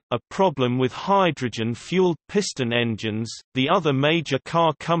pre-detonation, a problem with hydrogen-fueled piston engines. The other major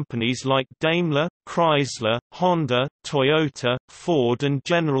car companies like Daimler, Chrysler, Honda, Toyota, Ford and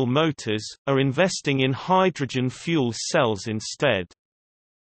General Motors are investing in hydrogen fuel cells instead.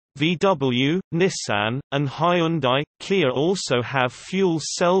 VW, Nissan, and Hyundai, Kia also have fuel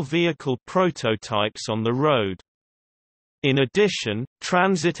cell vehicle prototypes on the road. In addition,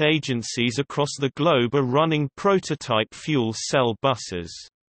 transit agencies across the globe are running prototype fuel cell buses.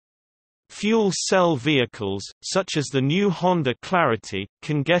 Fuel cell vehicles, such as the new Honda Clarity,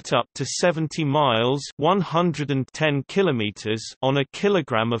 can get up to 70 miles (110 kilometers) on a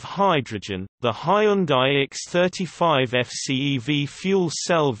kilogram of hydrogen. The Hyundai X35 FCEV fuel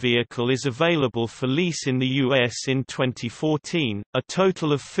cell vehicle is available for lease in the US in 2014. A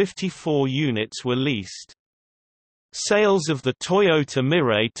total of 54 units were leased. Sales of the Toyota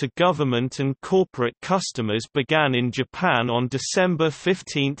Mirai to government and corporate customers began in Japan on December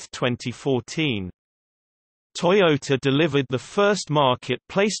 15, 2014. Toyota delivered the first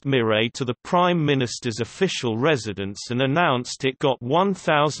market-placed Mirai to the Prime Minister's official residence and announced it got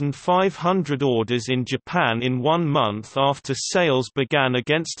 1,500 orders in Japan in 1 month after sales began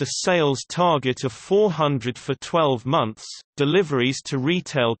against a sales target of 400 for 12 months. Deliveries to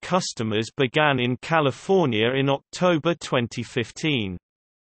retail customers began in California in October 2015.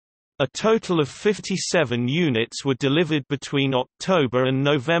 A total of 57 units were delivered between October and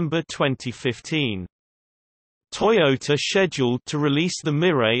November 2015. Toyota scheduled to release the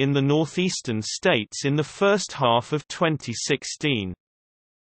Mirai in the northeastern states in the first half of 2016.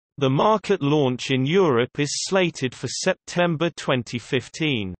 The market launch in Europe is slated for September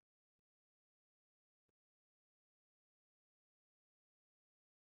 2015.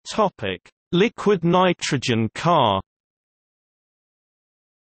 Topic: Liquid nitrogen car.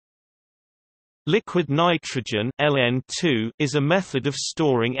 Liquid nitrogen (LN2) is a method of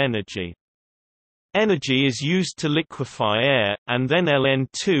storing energy. Energy is used to liquefy air, and then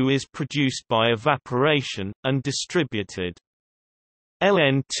LN2 is produced by evaporation, and distributed.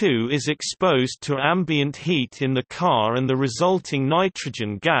 LN2 is exposed to ambient heat in the car and the resulting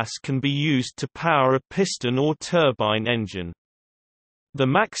nitrogen gas can be used to power a piston or turbine engine. The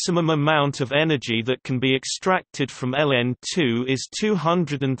maximum amount of energy that can be extracted from LN2 is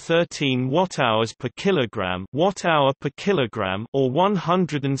 213 watt-hours per kilogram, watt-hour per kilogram, or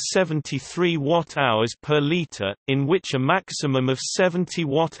 173 watt-hours per liter, in which a maximum of 70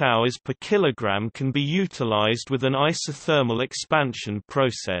 watt-hours per kilogram can be utilized with an isothermal expansion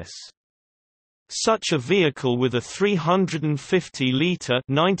process. Such a vehicle with a 350-litre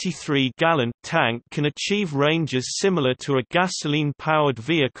 (93-gallon) tank can achieve ranges similar to a gasoline-powered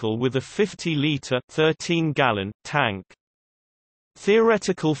vehicle with a 50-litre (13-gallon) tank.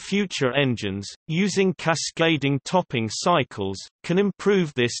 Theoretical future engines, using cascading topping cycles, can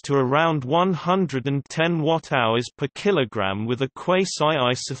improve this to around 110 watt-hours per kilogram with a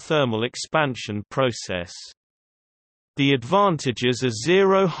quasi-isothermal expansion process. The advantages are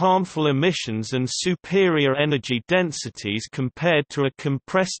zero harmful emissions and superior energy densities compared to a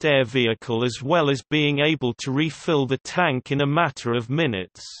compressed air vehicle, as well as being able to refill the tank in a matter of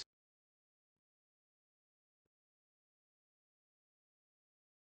minutes.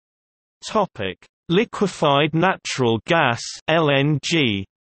 Liquefied natural gas (LNG).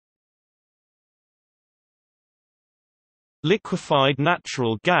 Liquefied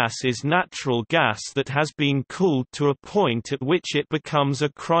natural gas is natural gas that has been cooled to a point at which it becomes a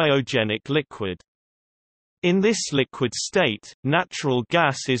cryogenic liquid. In this liquid state, natural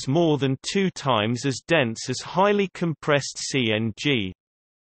gas is more than 2 times as dense as highly compressed CNG.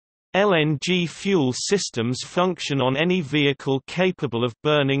 LNG fuel systems function on any vehicle capable of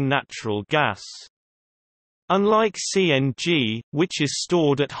burning natural gas. Unlike CNG, which is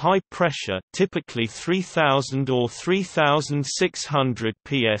stored at high pressure, typically 3000 or 3600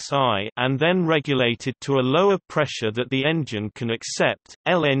 psi, and then regulated to a lower pressure that the engine can accept,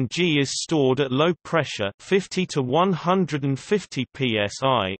 LNG is stored at low pressure 50 to 150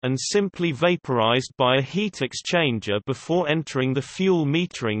 psi and simply vaporized by a heat exchanger before entering the fuel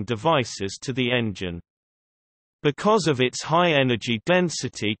metering devices to the engine. Because of its high energy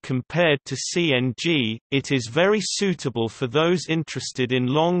density compared to CNG, it is very suitable for those interested in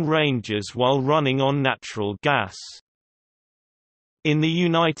long ranges while running on natural gas. In the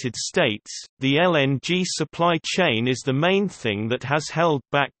United States, the LNG supply chain is the main thing that has held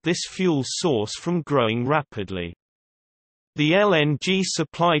back this fuel source from growing rapidly. The LNG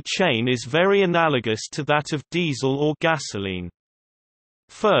supply chain is very analogous to that of diesel or gasoline.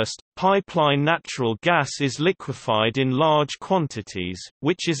 First, pipeline natural gas is liquefied in large quantities,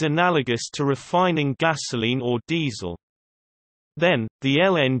 which is analogous to refining gasoline or diesel. Then, the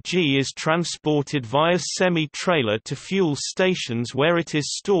LNG is transported via semi-trailer to fuel stations where it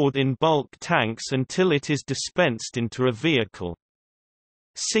is stored in bulk tanks until it is dispensed into a vehicle.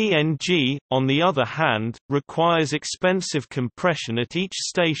 CNG, on the other hand, requires expensive compression at each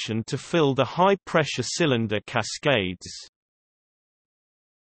station to fill the high-pressure cylinder cascades.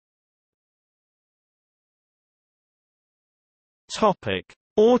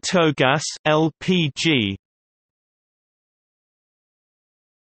 Autogas (LPG).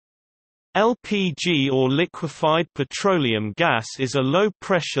 LPG or liquefied petroleum gas is a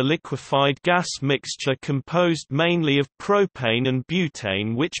low-pressure liquefied gas mixture composed mainly of propane and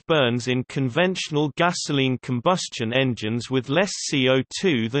butane which burns in conventional gasoline combustion engines with less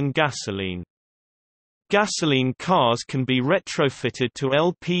CO2 than gasoline. Gasoline cars can be retrofitted to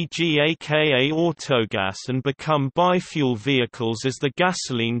LPG aka Autogas and become biofuel vehicles as the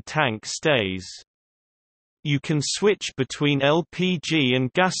gasoline tank stays. You can switch between LPG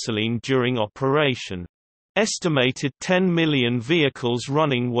and gasoline during operation. Estimated 10 million vehicles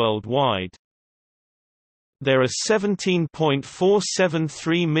running worldwide. There are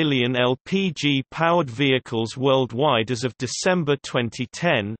 17.473 million LPG-powered vehicles worldwide as of December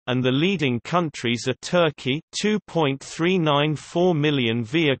 2010, and the leading countries are Turkey 2.394 million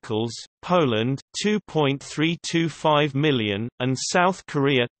vehicles, Poland 2.325 million, and South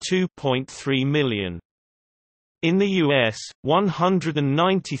Korea 2.3 million. In the U.S.,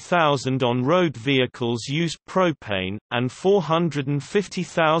 190,000 on-road vehicles use propane, and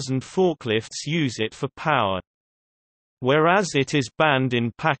 450,000 forklifts use it for power. Whereas it is banned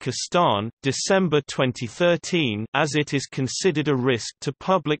in Pakistan, December 2013, as it is considered a risk to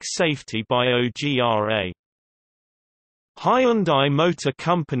public safety by OGRA. Hyundai Motor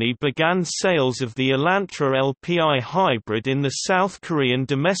Company began sales of the Elantra LPI hybrid in the South Korean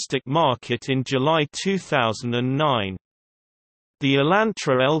domestic market in July 2009. The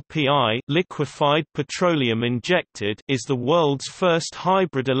Elantra LPI, liquefied petroleum injected, is the world's first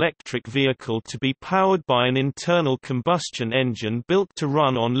hybrid electric vehicle to be powered by an internal combustion engine built to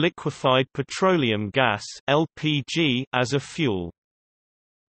run on liquefied petroleum gas (LPG) as a fuel.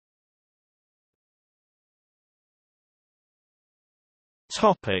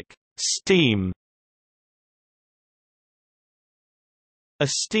 Topic: Steam. A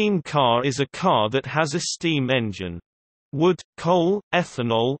steam car is a car that has a steam engine. Wood, coal,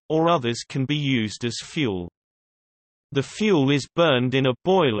 ethanol, or others can be used as fuel. The fuel is burned in a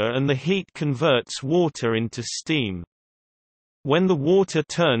boiler and the heat converts water into steam. When the water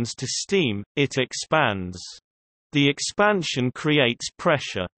turns to steam, it expands. The expansion creates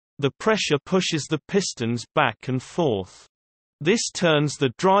pressure. The pressure pushes the pistons back and forth. This turns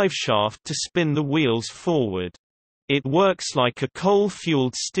the driveshaft to spin the wheels forward. It works like a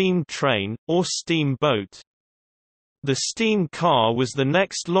coal-fueled steam train, or steamboat. The steam car was the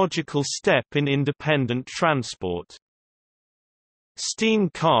next logical step in independent transport.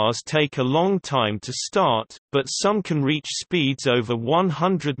 Steam cars take a long time to start, but some can reach speeds over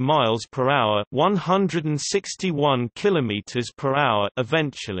 100 miles per hour, 161 kilometers per hour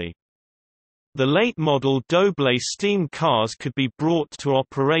eventually. The late-model Doble steam cars could be brought to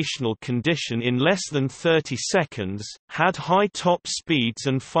operational condition in less than 30 seconds, had high top speeds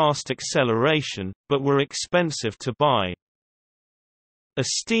and fast acceleration, but were expensive to buy. A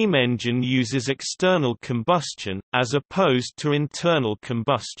steam engine uses external combustion, as opposed to internal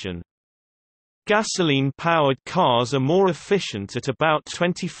combustion. Gasoline-powered cars are more efficient at about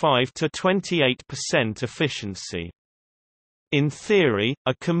 25 to 28% efficiency. In theory,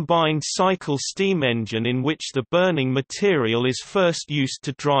 a combined cycle steam engine in which the burning material is first used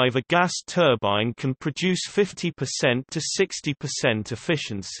to drive a gas turbine can produce 50% to 60%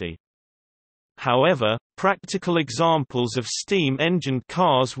 efficiency. However, practical examples of steam-engined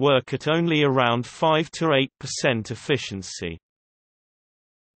cars work at only around 5 to 8% efficiency.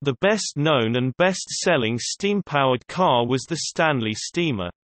 The best-known and best-selling steam-powered car was the Stanley Steamer.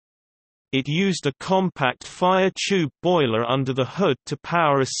 It used a compact fire tube boiler under the hood to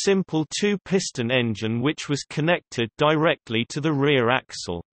power a simple two-piston engine which was connected directly to the rear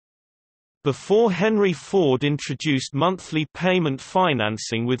axle. Before Henry Ford introduced monthly payment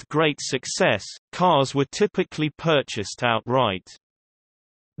financing with great success, cars were typically purchased outright.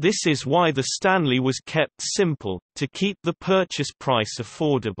 This is why the Stanley was kept simple, to keep the purchase price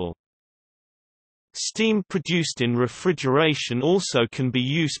affordable. Steam produced in refrigeration also can be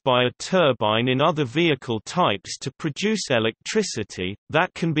used by a turbine in other vehicle types to produce electricity,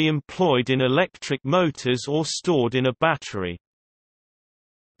 that can be employed in electric motors or stored in a battery.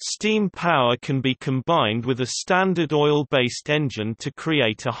 Steam power can be combined with a standard oil-based engine to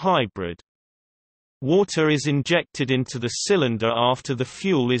create a hybrid. Water is injected into the cylinder after the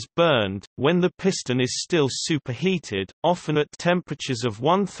fuel is burned, when the piston is still superheated, often at temperatures of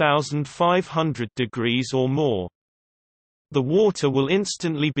 1500 degrees or more. The water will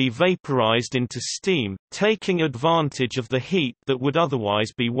instantly be vaporized into steam, taking advantage of the heat that would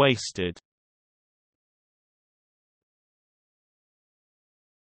otherwise be wasted.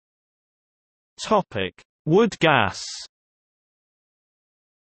 Wood gas.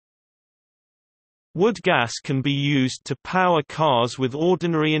 Wood gas can be used to power cars with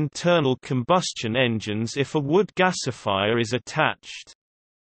ordinary internal combustion engines if a wood gasifier is attached.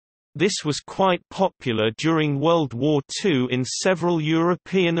 This was quite popular during World War II in several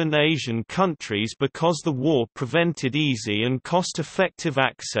European and Asian countries because the war prevented easy and cost-effective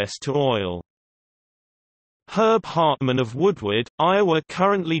access to oil. Herb Hartman of Woodward, Iowa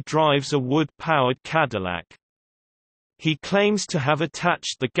currently drives a wood-powered Cadillac. He claims to have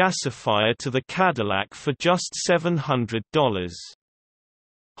attached the gasifier to the Cadillac for just $700.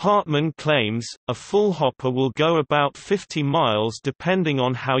 Hartman claims, a full hopper will go about 50 miles depending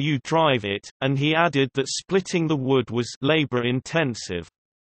on how you drive it, and he added that splitting the wood was labor-intensive.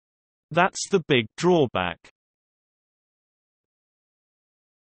 That's the big drawback.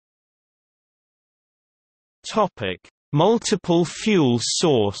 Multiple fuel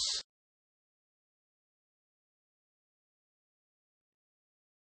source.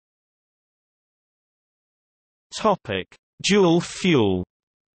 Dual fuel.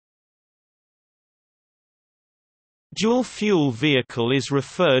 Dual fuel vehicle is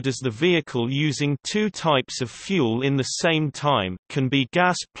referred as the vehicle using two types of fuel in the same time, can be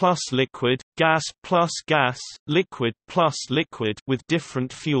gas plus liquid, gas plus gas, liquid plus liquid with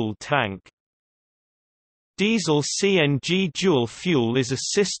different fuel tank. Diesel CNG dual fuel is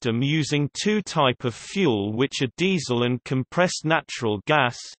a system using two types of fuel which are diesel and compressed natural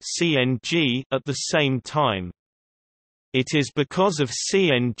gas (CNG) at the same time. It is because of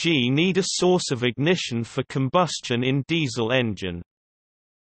CNG need a source of ignition for combustion in diesel engine.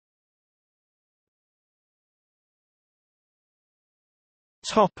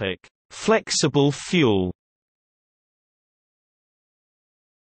 Topic: Flexible fuel.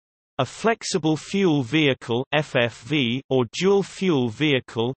 A flexible fuel vehicle (FFV) or dual fuel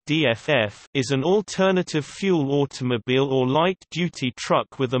vehicle (DFF) is an alternative fuel automobile or light-duty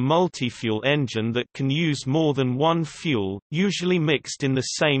truck with a multi-fuel engine that can use more than one fuel, usually mixed in the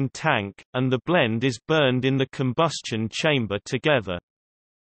same tank, and the blend is burned in the combustion chamber together.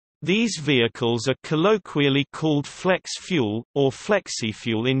 These vehicles are colloquially called flex fuel, or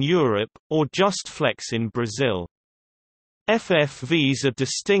flexifuel in Europe, or just flex in Brazil. FFVs are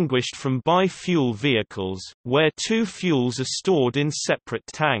distinguished from bi-fuel vehicles, where two fuels are stored in separate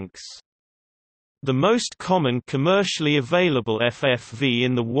tanks. The most common commercially available FFV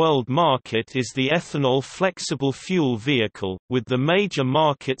in the world market is the ethanol flexible fuel vehicle, with the major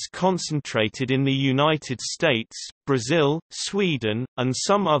markets concentrated in the United States, Brazil, Sweden, and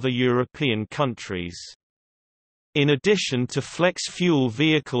some other European countries. In addition to flex-fuel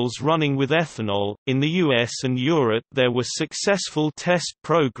vehicles running with ethanol, in the US and Europe there were successful test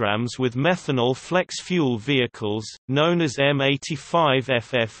programs with methanol flex-fuel vehicles, known as M85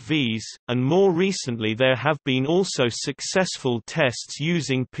 FFVs, and more recently there have been also successful tests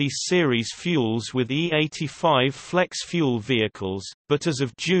using P-series fuels with E85 flex-fuel vehicles, but as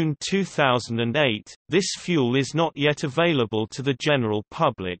of June 2008, this fuel is not yet available to the general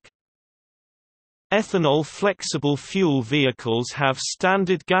public. Ethanol flexible fuel vehicles have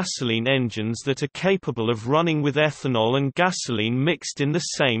standard gasoline engines that are capable of running with ethanol and gasoline mixed in the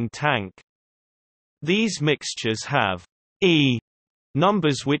same tank. These mixtures have E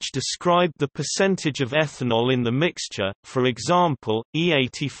numbers which describe the percentage of ethanol in the mixture, for example,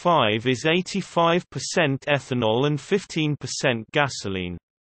 E85 is 85% ethanol and 15% gasoline.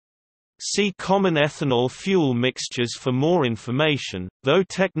 See common ethanol fuel mixtures for more information. Though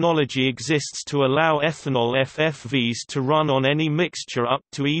technology exists to allow ethanol FFVs to run on any mixture up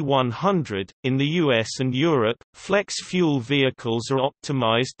to E100, in the US and Europe, flex fuel vehicles are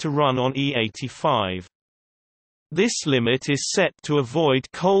optimized to run on E85. This limit is set to avoid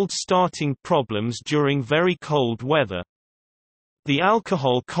cold starting problems during very cold weather. The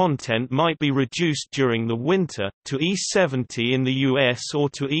alcohol content might be reduced during the winter, to E70 in the US or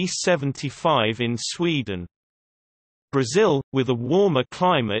to E75 in Sweden. Brazil, with a warmer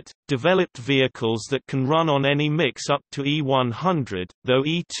climate, developed vehicles that can run on any mix up to E100, though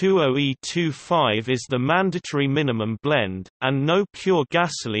E20 E25 is the mandatory minimum blend, and no pure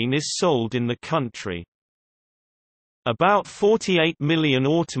gasoline is sold in the country. About 48 million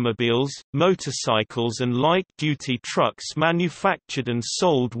automobiles, motorcycles and light-duty trucks manufactured and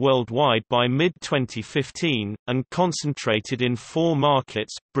sold worldwide by mid-2015, and concentrated in four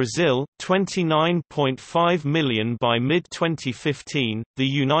markets: Brazil, 29.5 million by mid-2015, the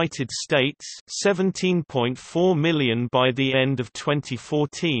United States, 17.4 million by the end of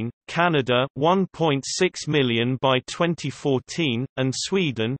 2014, Canada, 1.6 million by 2014, and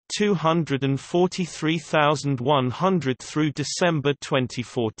Sweden, 243,100 through December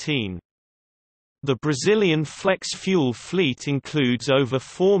 2014. The Brazilian flex-fuel fleet includes over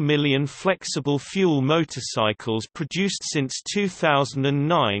 4 million flexible fuel motorcycles produced since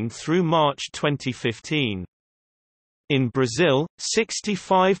 2009 through March 2015. In Brazil,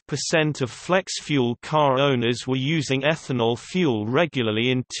 65% of flex-fuel car owners were using ethanol fuel regularly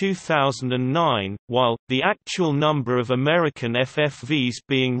in 2009, while the actual number of American FFVs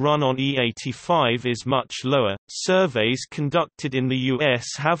being run on E85 is much lower. Surveys conducted in the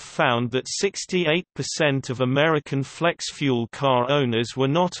US have found that 68% of American flex-fuel car owners were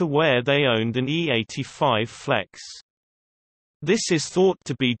not aware they owned an E85 Flex. This is thought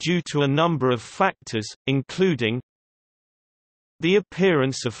to be due to a number of factors, including the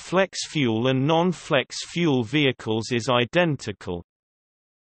appearance of flex fuel and non-flex fuel vehicles is identical.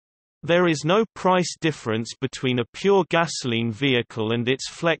 There is no price difference between a pure gasoline vehicle and its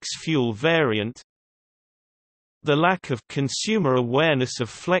flex fuel variant. The lack of consumer awareness of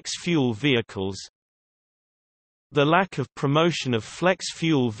flex fuel vehicles. The lack of promotion of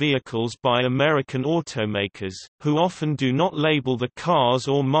flex-fuel vehicles by American automakers, who often do not label the cars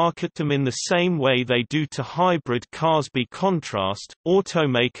or market them in the same way they do to hybrid cars. By contrast,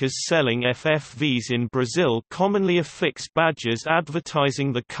 automakers selling FFVs in Brazil commonly affix badges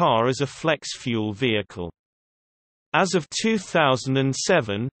advertising the car as a flex-fuel vehicle. As of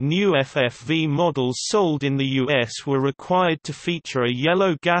 2007, new FFV models sold in the US were required to feature a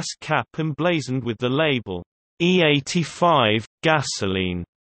yellow gas cap emblazoned with the label E85 gasoline.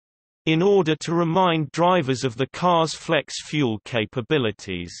 in order to remind drivers of the car's flex fuel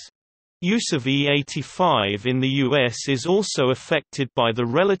capabilities. Use of E85 in the US is also affected by the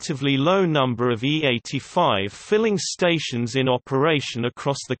relatively low number of E85 filling stations in operation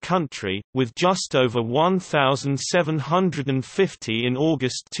across the country, with just over 1,750 in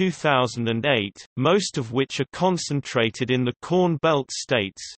August 2008, most of which are concentrated in the Corn Belt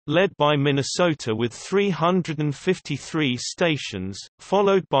states, led by Minnesota with 353 stations,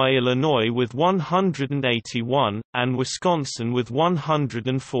 followed by Illinois with 181, and Wisconsin with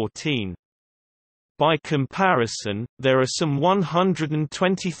 114. By comparison, there are some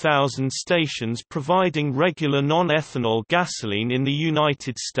 120,000 stations providing regular non-ethanol gasoline in the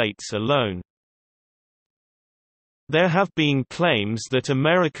United States alone. There have been claims that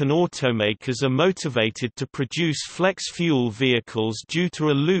American automakers are motivated to produce flex-fuel vehicles due to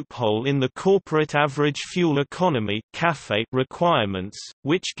a loophole in the Corporate Average Fuel Economy (CAFE) requirements,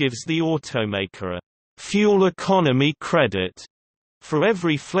 which gives the automaker a fuel economy credit for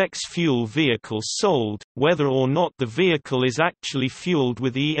every flex-fuel vehicle sold, whether or not the vehicle is actually fueled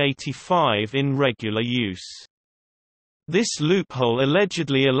with E85 in regular use. This loophole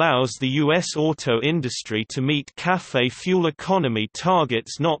allegedly allows the U.S. auto industry to meet CAFE fuel economy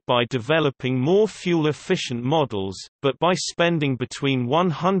targets not by developing more fuel-efficient models, but by spending between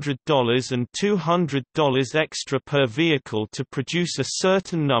 $100 and $200 extra per vehicle to produce a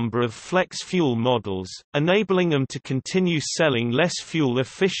certain number of flex fuel models, enabling them to continue selling less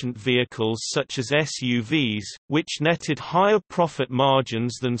fuel-efficient vehicles such as SUVs, which netted higher profit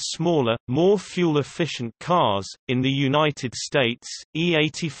margins than smaller, more fuel-efficient cars. In the United States,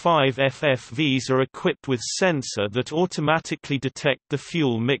 E85 FFVs are equipped with sensor that automatically detect the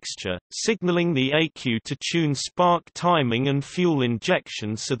fuel mixture, signaling the ECU to tune spark timing and fuel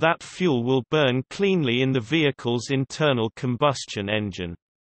injection so that fuel will burn cleanly in the vehicle's internal combustion engine.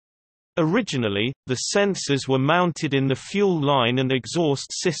 Originally, the sensors were mounted in the fuel line and exhaust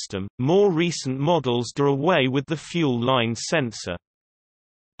system. More recent models do away with the fuel line sensor.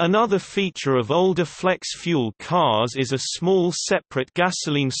 Another feature of older flex-fuel cars is a small separate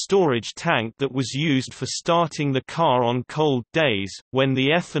gasoline storage tank that was used for starting the car on cold days, when the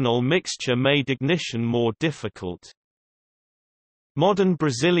ethanol mixture made ignition more difficult. Modern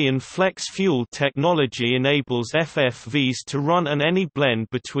Brazilian flex-fuel technology enables FFVs to run on any blend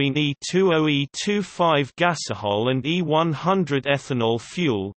between E20 E25 gasohol and E100 ethanol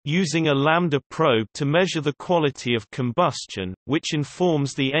fuel, using a lambda probe to measure the quality of combustion, which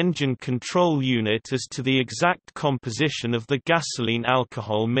informs the engine control unit as to the exact composition of the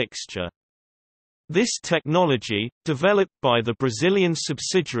gasoline-alcohol mixture. This technology, developed by the Brazilian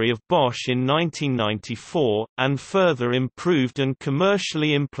subsidiary of Bosch in 1994, and further improved and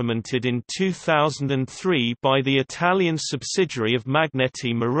commercially implemented in 2003 by the Italian subsidiary of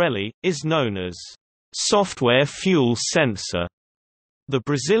Magneti Marelli, is known as software fuel sensor. The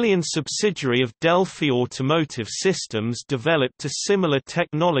Brazilian subsidiary of Delphi Automotive Systems developed a similar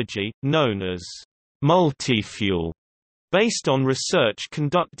technology, known as multi-fuel, based on research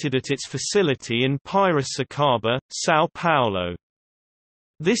conducted at its facility in Piracicaba, São Paulo.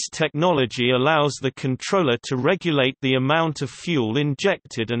 This technology allows the controller to regulate the amount of fuel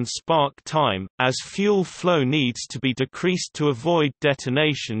injected and spark time, as fuel flow needs to be decreased to avoid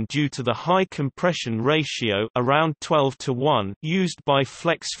detonation due to the high compression ratio around 12:1 used by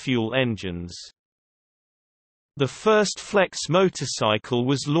flex fuel engines. The first flex motorcycle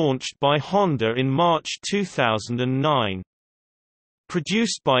was launched by Honda in March 2009.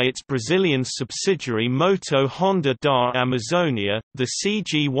 Produced by its Brazilian subsidiary Moto Honda da Amazônia, the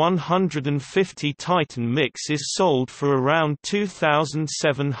CG150 Titan Mix is sold for around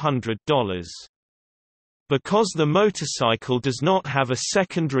 $2,700. Because the motorcycle does not have a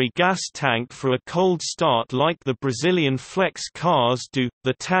secondary gas tank for a cold start like the Brazilian flex cars do,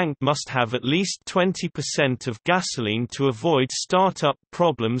 the tank must have at least 20% of gasoline to avoid startup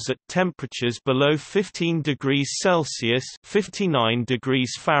problems at temperatures below 15 degrees Celsius (59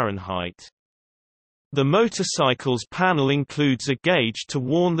 degrees Fahrenheit). The motorcycle's panel includes a gauge to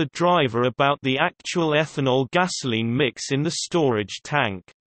warn the driver about the actual ethanol-gasoline mix in the storage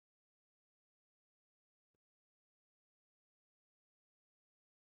tank.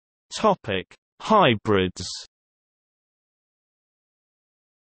 Hybrids.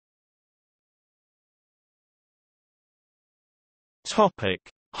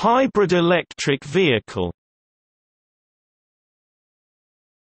 Hybrid electric vehicle.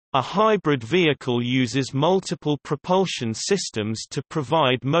 A hybrid vehicle uses multiple propulsion systems to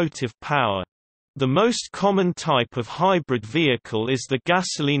provide motive power. The most common type of hybrid vehicle is the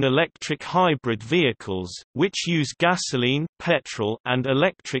gasoline-electric hybrid vehicles, which use gasoline, petrol, and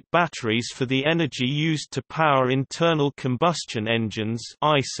electric batteries for the energy used to power internal combustion engines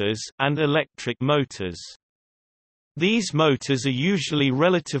 (ICEs) and electric motors. These motors are usually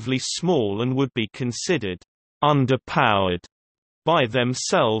relatively small and would be considered underpowered by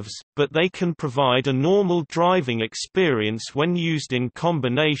themselves, but they can provide a normal driving experience when used in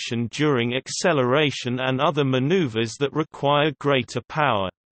combination during acceleration and other maneuvers that require greater power.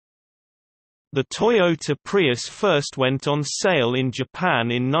 The Toyota Prius first went on sale in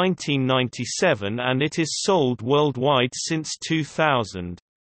Japan in 1997 and it is sold worldwide since 2000.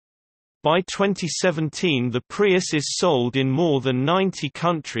 By 2017 the Prius is sold in more than 90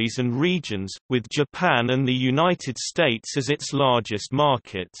 countries and regions, with Japan and the United States as its largest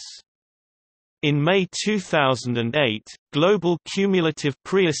markets. In May 2008, global cumulative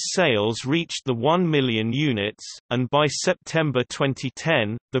Prius sales reached the 1 million units, and by September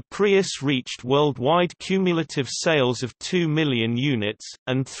 2010, the Prius reached worldwide cumulative sales of 2 million units,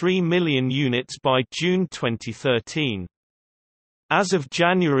 and 3 million units by June 2013. As of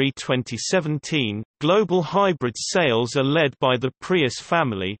January 2017, global hybrid sales are led by the Prius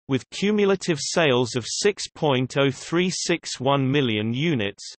family, with cumulative sales of 6.0361 million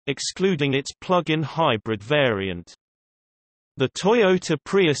units, excluding its plug-in hybrid variant. The Toyota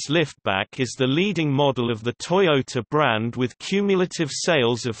Prius liftback is the leading model of the Toyota brand with cumulative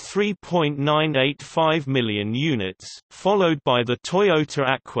sales of 3.985 million units, followed by the Toyota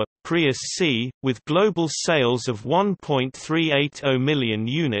Aqua Prius C, with global sales of 1.380 million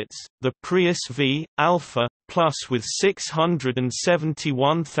units, the Prius V, Alpha, Plus with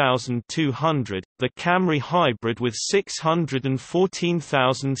 671,200, the Camry Hybrid with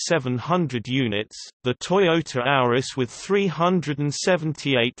 614,700 units, the Toyota Auris with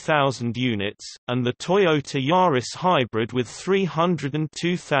 378,000 units, and the Toyota Yaris Hybrid with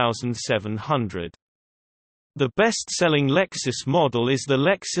 302,700. The best-selling Lexus model is the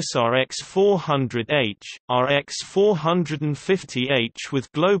Lexus RX 400h, RX 450h with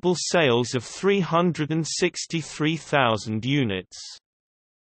global sales of 363,000 units.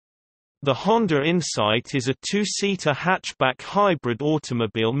 The Honda Insight is a two-seater hatchback hybrid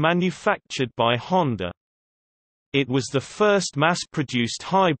automobile manufactured by Honda. It was the first mass-produced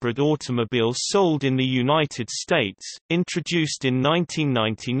hybrid automobile sold in the United States, introduced in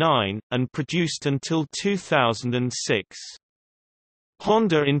 1999, and produced until 2006.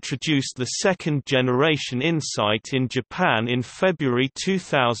 Honda introduced the second-generation Insight in Japan in February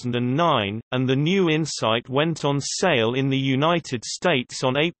 2009, and the new Insight went on sale in the United States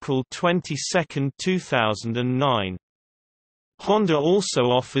on April 22, 2009. Honda also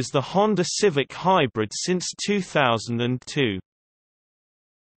offers the Honda Civic Hybrid since 2002.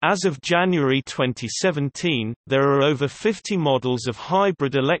 As of January 2017, there are over 50 models of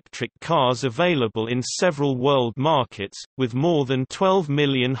hybrid electric cars available in several world markets, with more than 12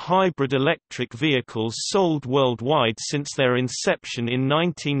 million hybrid electric vehicles sold worldwide since their inception in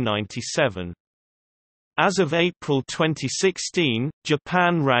 1997. As of April 2016,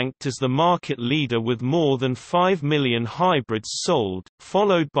 Japan ranked as the market leader with more than 5 million hybrids sold,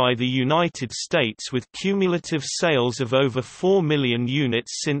 followed by the United States with cumulative sales of over 4 million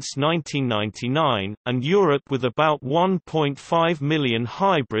units since 1999, and Europe with about 1.5 million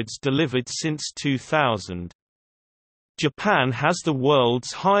hybrids delivered since 2000. Japan has the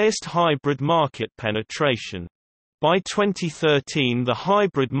world's highest hybrid market penetration. By 2013 the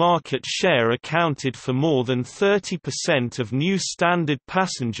hybrid market share accounted for more than 30% of new standard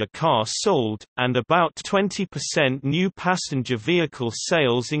passenger car sold, and about 20% new passenger vehicle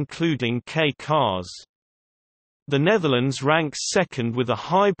sales including K cars. The Netherlands ranks second with a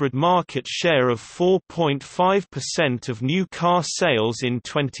hybrid market share of 4.5% of new car sales in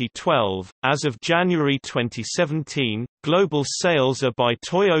 2012. As of January 2017, global sales are by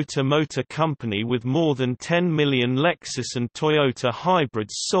Toyota Motor Company with more than 10 million Lexus and Toyota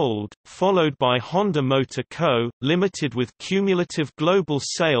hybrids sold, followed by Honda Motor Co., Limited with cumulative global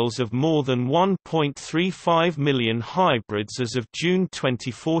sales of more than 1.35 million hybrids as of June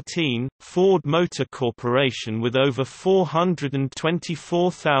 2014, Ford Motor Corporation with over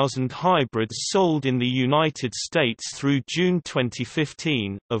 424,000 hybrids sold in the United States through June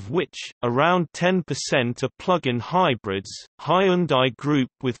 2015, of which, around 10% are plug-in hybrids, hybrids. Hyundai Group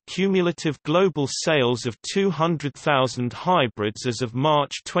with cumulative global sales of 200,000 hybrids as of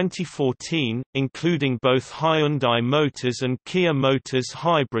March 2014, including both Hyundai Motors and Kia Motors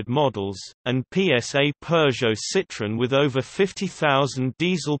hybrid models, and PSA Peugeot Citroën with over 50,000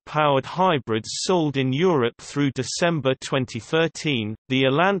 diesel-powered hybrids sold in Europe through December 2013. The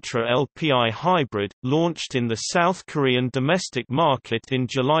Elantra LPI hybrid, launched in the South Korean domestic market in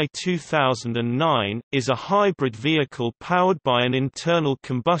July 2009, is a hybrid vehicle powered by an internal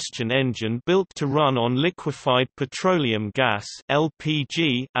combustion engine built to run on liquefied petroleum gas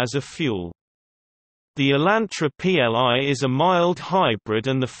 (LPG) as a fuel. The Elantra PLI is a mild hybrid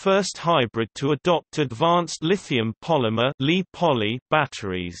and the first hybrid to adopt advanced lithium polymer (Li-poly)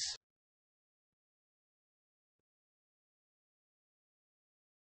 batteries.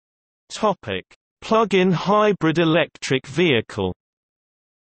 Topic: Plug-in hybrid electric vehicle.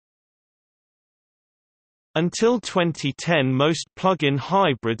 Until 2010, most plug-in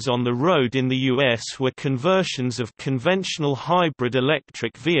hybrids on the road in the U.S. were conversions of conventional hybrid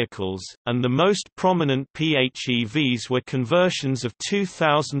electric vehicles, and the most prominent PHEVs were conversions of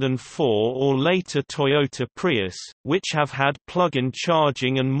 2004 or later Toyota Prius, which have had plug-in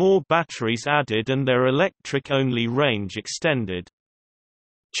charging and more batteries added and their electric-only range extended.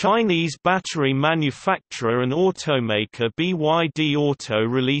 Chinese battery manufacturer and automaker BYD Auto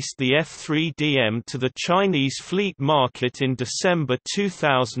released the F3DM to the Chinese fleet market in December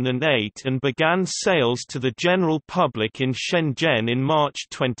 2008 and began sales to the general public in Shenzhen in March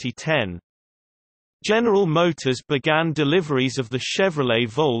 2010. General Motors began deliveries of the Chevrolet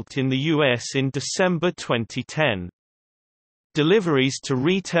Volt in the U.S. in December 2010. Deliveries to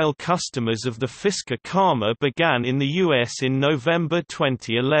retail customers of the Fisker Karma began in the U.S. in November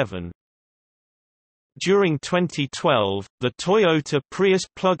 2011. During 2012, the Toyota Prius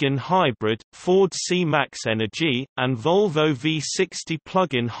plug-in hybrid, Ford C-Max Energy, and Volvo V60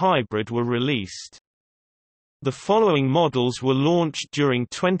 plug-in hybrid were released. The following models were launched during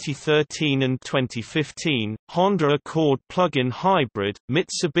 2013 and 2015: Honda Accord plug-in hybrid,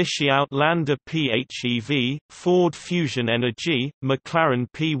 Mitsubishi Outlander PHEV, Ford Fusion Energy, McLaren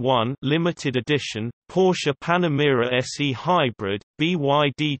P1 limited edition, Porsche Panamera SE hybrid,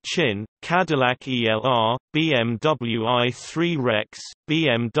 BYD Chin, Cadillac ELR, BMW i3 Rex,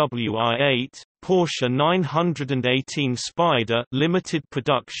 BMW i8, Porsche 918 Spider limited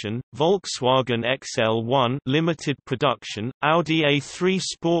production, Volkswagen XL1 limited production, Audi A3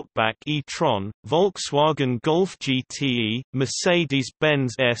 Sportback e-tron, Volkswagen Golf GTE,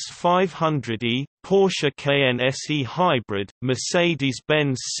 Mercedes-Benz S500e, Porsche Cayenne SE Hybrid,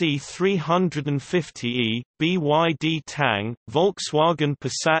 Mercedes-Benz C350e, BYD Tang, Volkswagen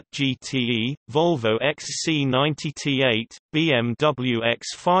Passat GTE, Volvo XC90 T8, BMW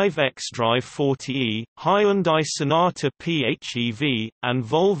X5 xDrive 40e, Hyundai Sonata PHEV, and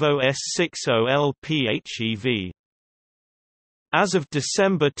Volvo S60L PHEV. As of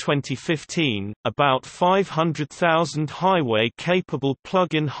December 2015, about 500,000 highway-capable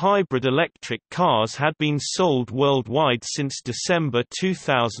plug-in hybrid electric cars had been sold worldwide since December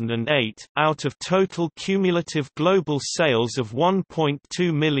 2008, out of total cumulative global sales of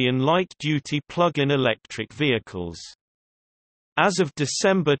 1.2 million light-duty plug-in electric vehicles. As of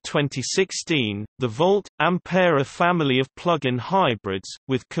December 2016, the Volt Ampera family of plug-in hybrids,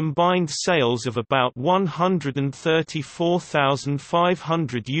 with combined sales of about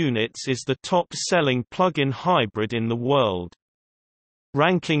 134,500 units, is the top-selling plug-in hybrid in the world.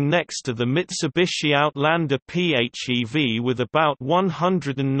 Ranking next to the Mitsubishi Outlander PHEV with about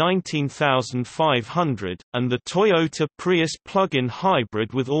 119,500, and the Toyota Prius plug-in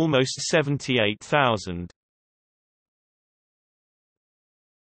hybrid with almost 78,000.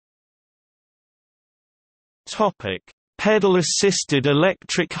 Pedal-assisted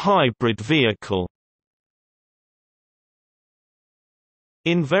electric hybrid vehicle.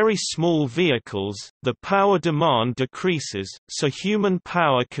 In very small vehicles, the power demand decreases, so human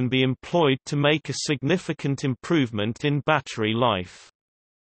power can be employed to make a significant improvement in battery life.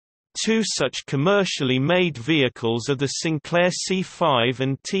 Two such commercially made vehicles are the Sinclair C5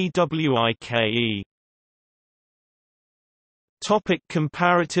 and TWIKE.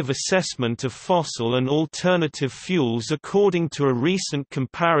 Comparative assessment of fossil and alternative fuels. According to a recent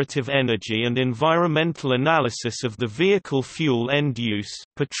comparative energy and environmental analysis of the vehicle fuel end use,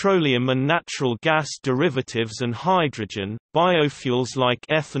 petroleum and natural gas derivatives and hydrogen, biofuels like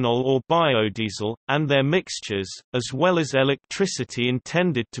ethanol or biodiesel, and their mixtures, as well as electricity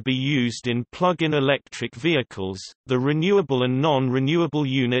intended to be used in plug-in electric vehicles, the renewable and non-renewable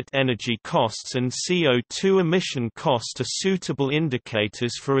unit energy costs and CO2 emission cost are suitable suitable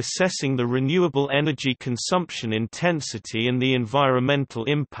indicators for assessing the renewable energy consumption intensity and the environmental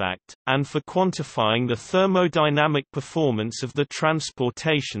impact, and for quantifying the thermodynamic performance of the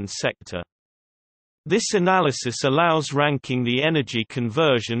transportation sector. This analysis allows ranking the energy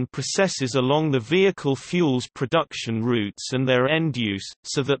conversion processes along the vehicle fuels production routes and their end use,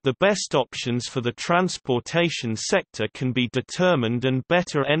 so that the best options for the transportation sector can be determined and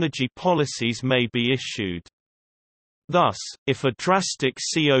better energy policies may be issued. Thus, if a drastic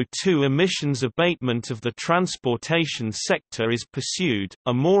CO2 emissions abatement of the transportation sector is pursued,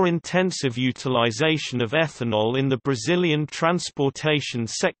 a more intensive utilization of ethanol in the Brazilian transportation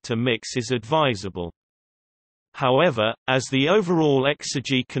sector mix is advisable. However, as the overall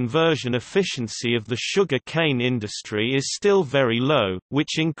exergy conversion efficiency of the sugar cane industry is still very low,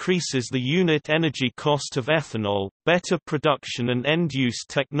 which increases the unit energy cost of ethanol, better production and end-use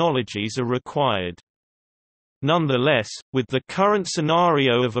technologies are required. Nonetheless, with the current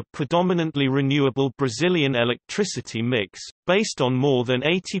scenario of a predominantly renewable Brazilian electricity mix, based on more than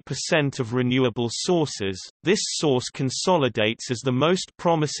 80% of renewable sources, this source consolidates as the most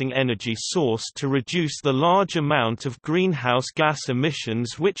promising energy source to reduce the large amount of greenhouse gas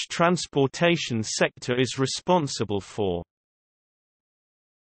emissions which transportation sector is responsible for.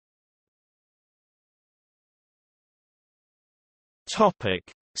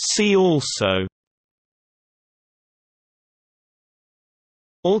 See also: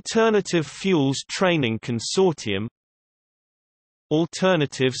 Alternative Fuels Training Consortium,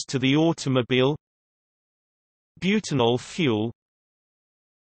 Alternatives to the automobile, Butanol fuel,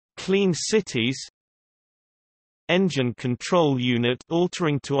 Clean cities, Engine control unit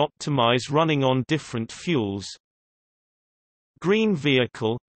altering to optimize running on different fuels, Green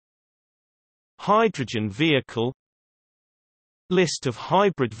vehicle, Hydrogen vehicle, List of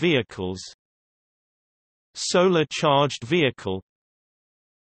hybrid vehicles, Solar charged vehicle,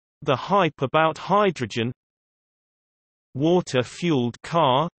 The hype about hydrogen, Water-fueled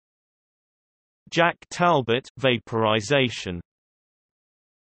car, Jack Talbot vaporization.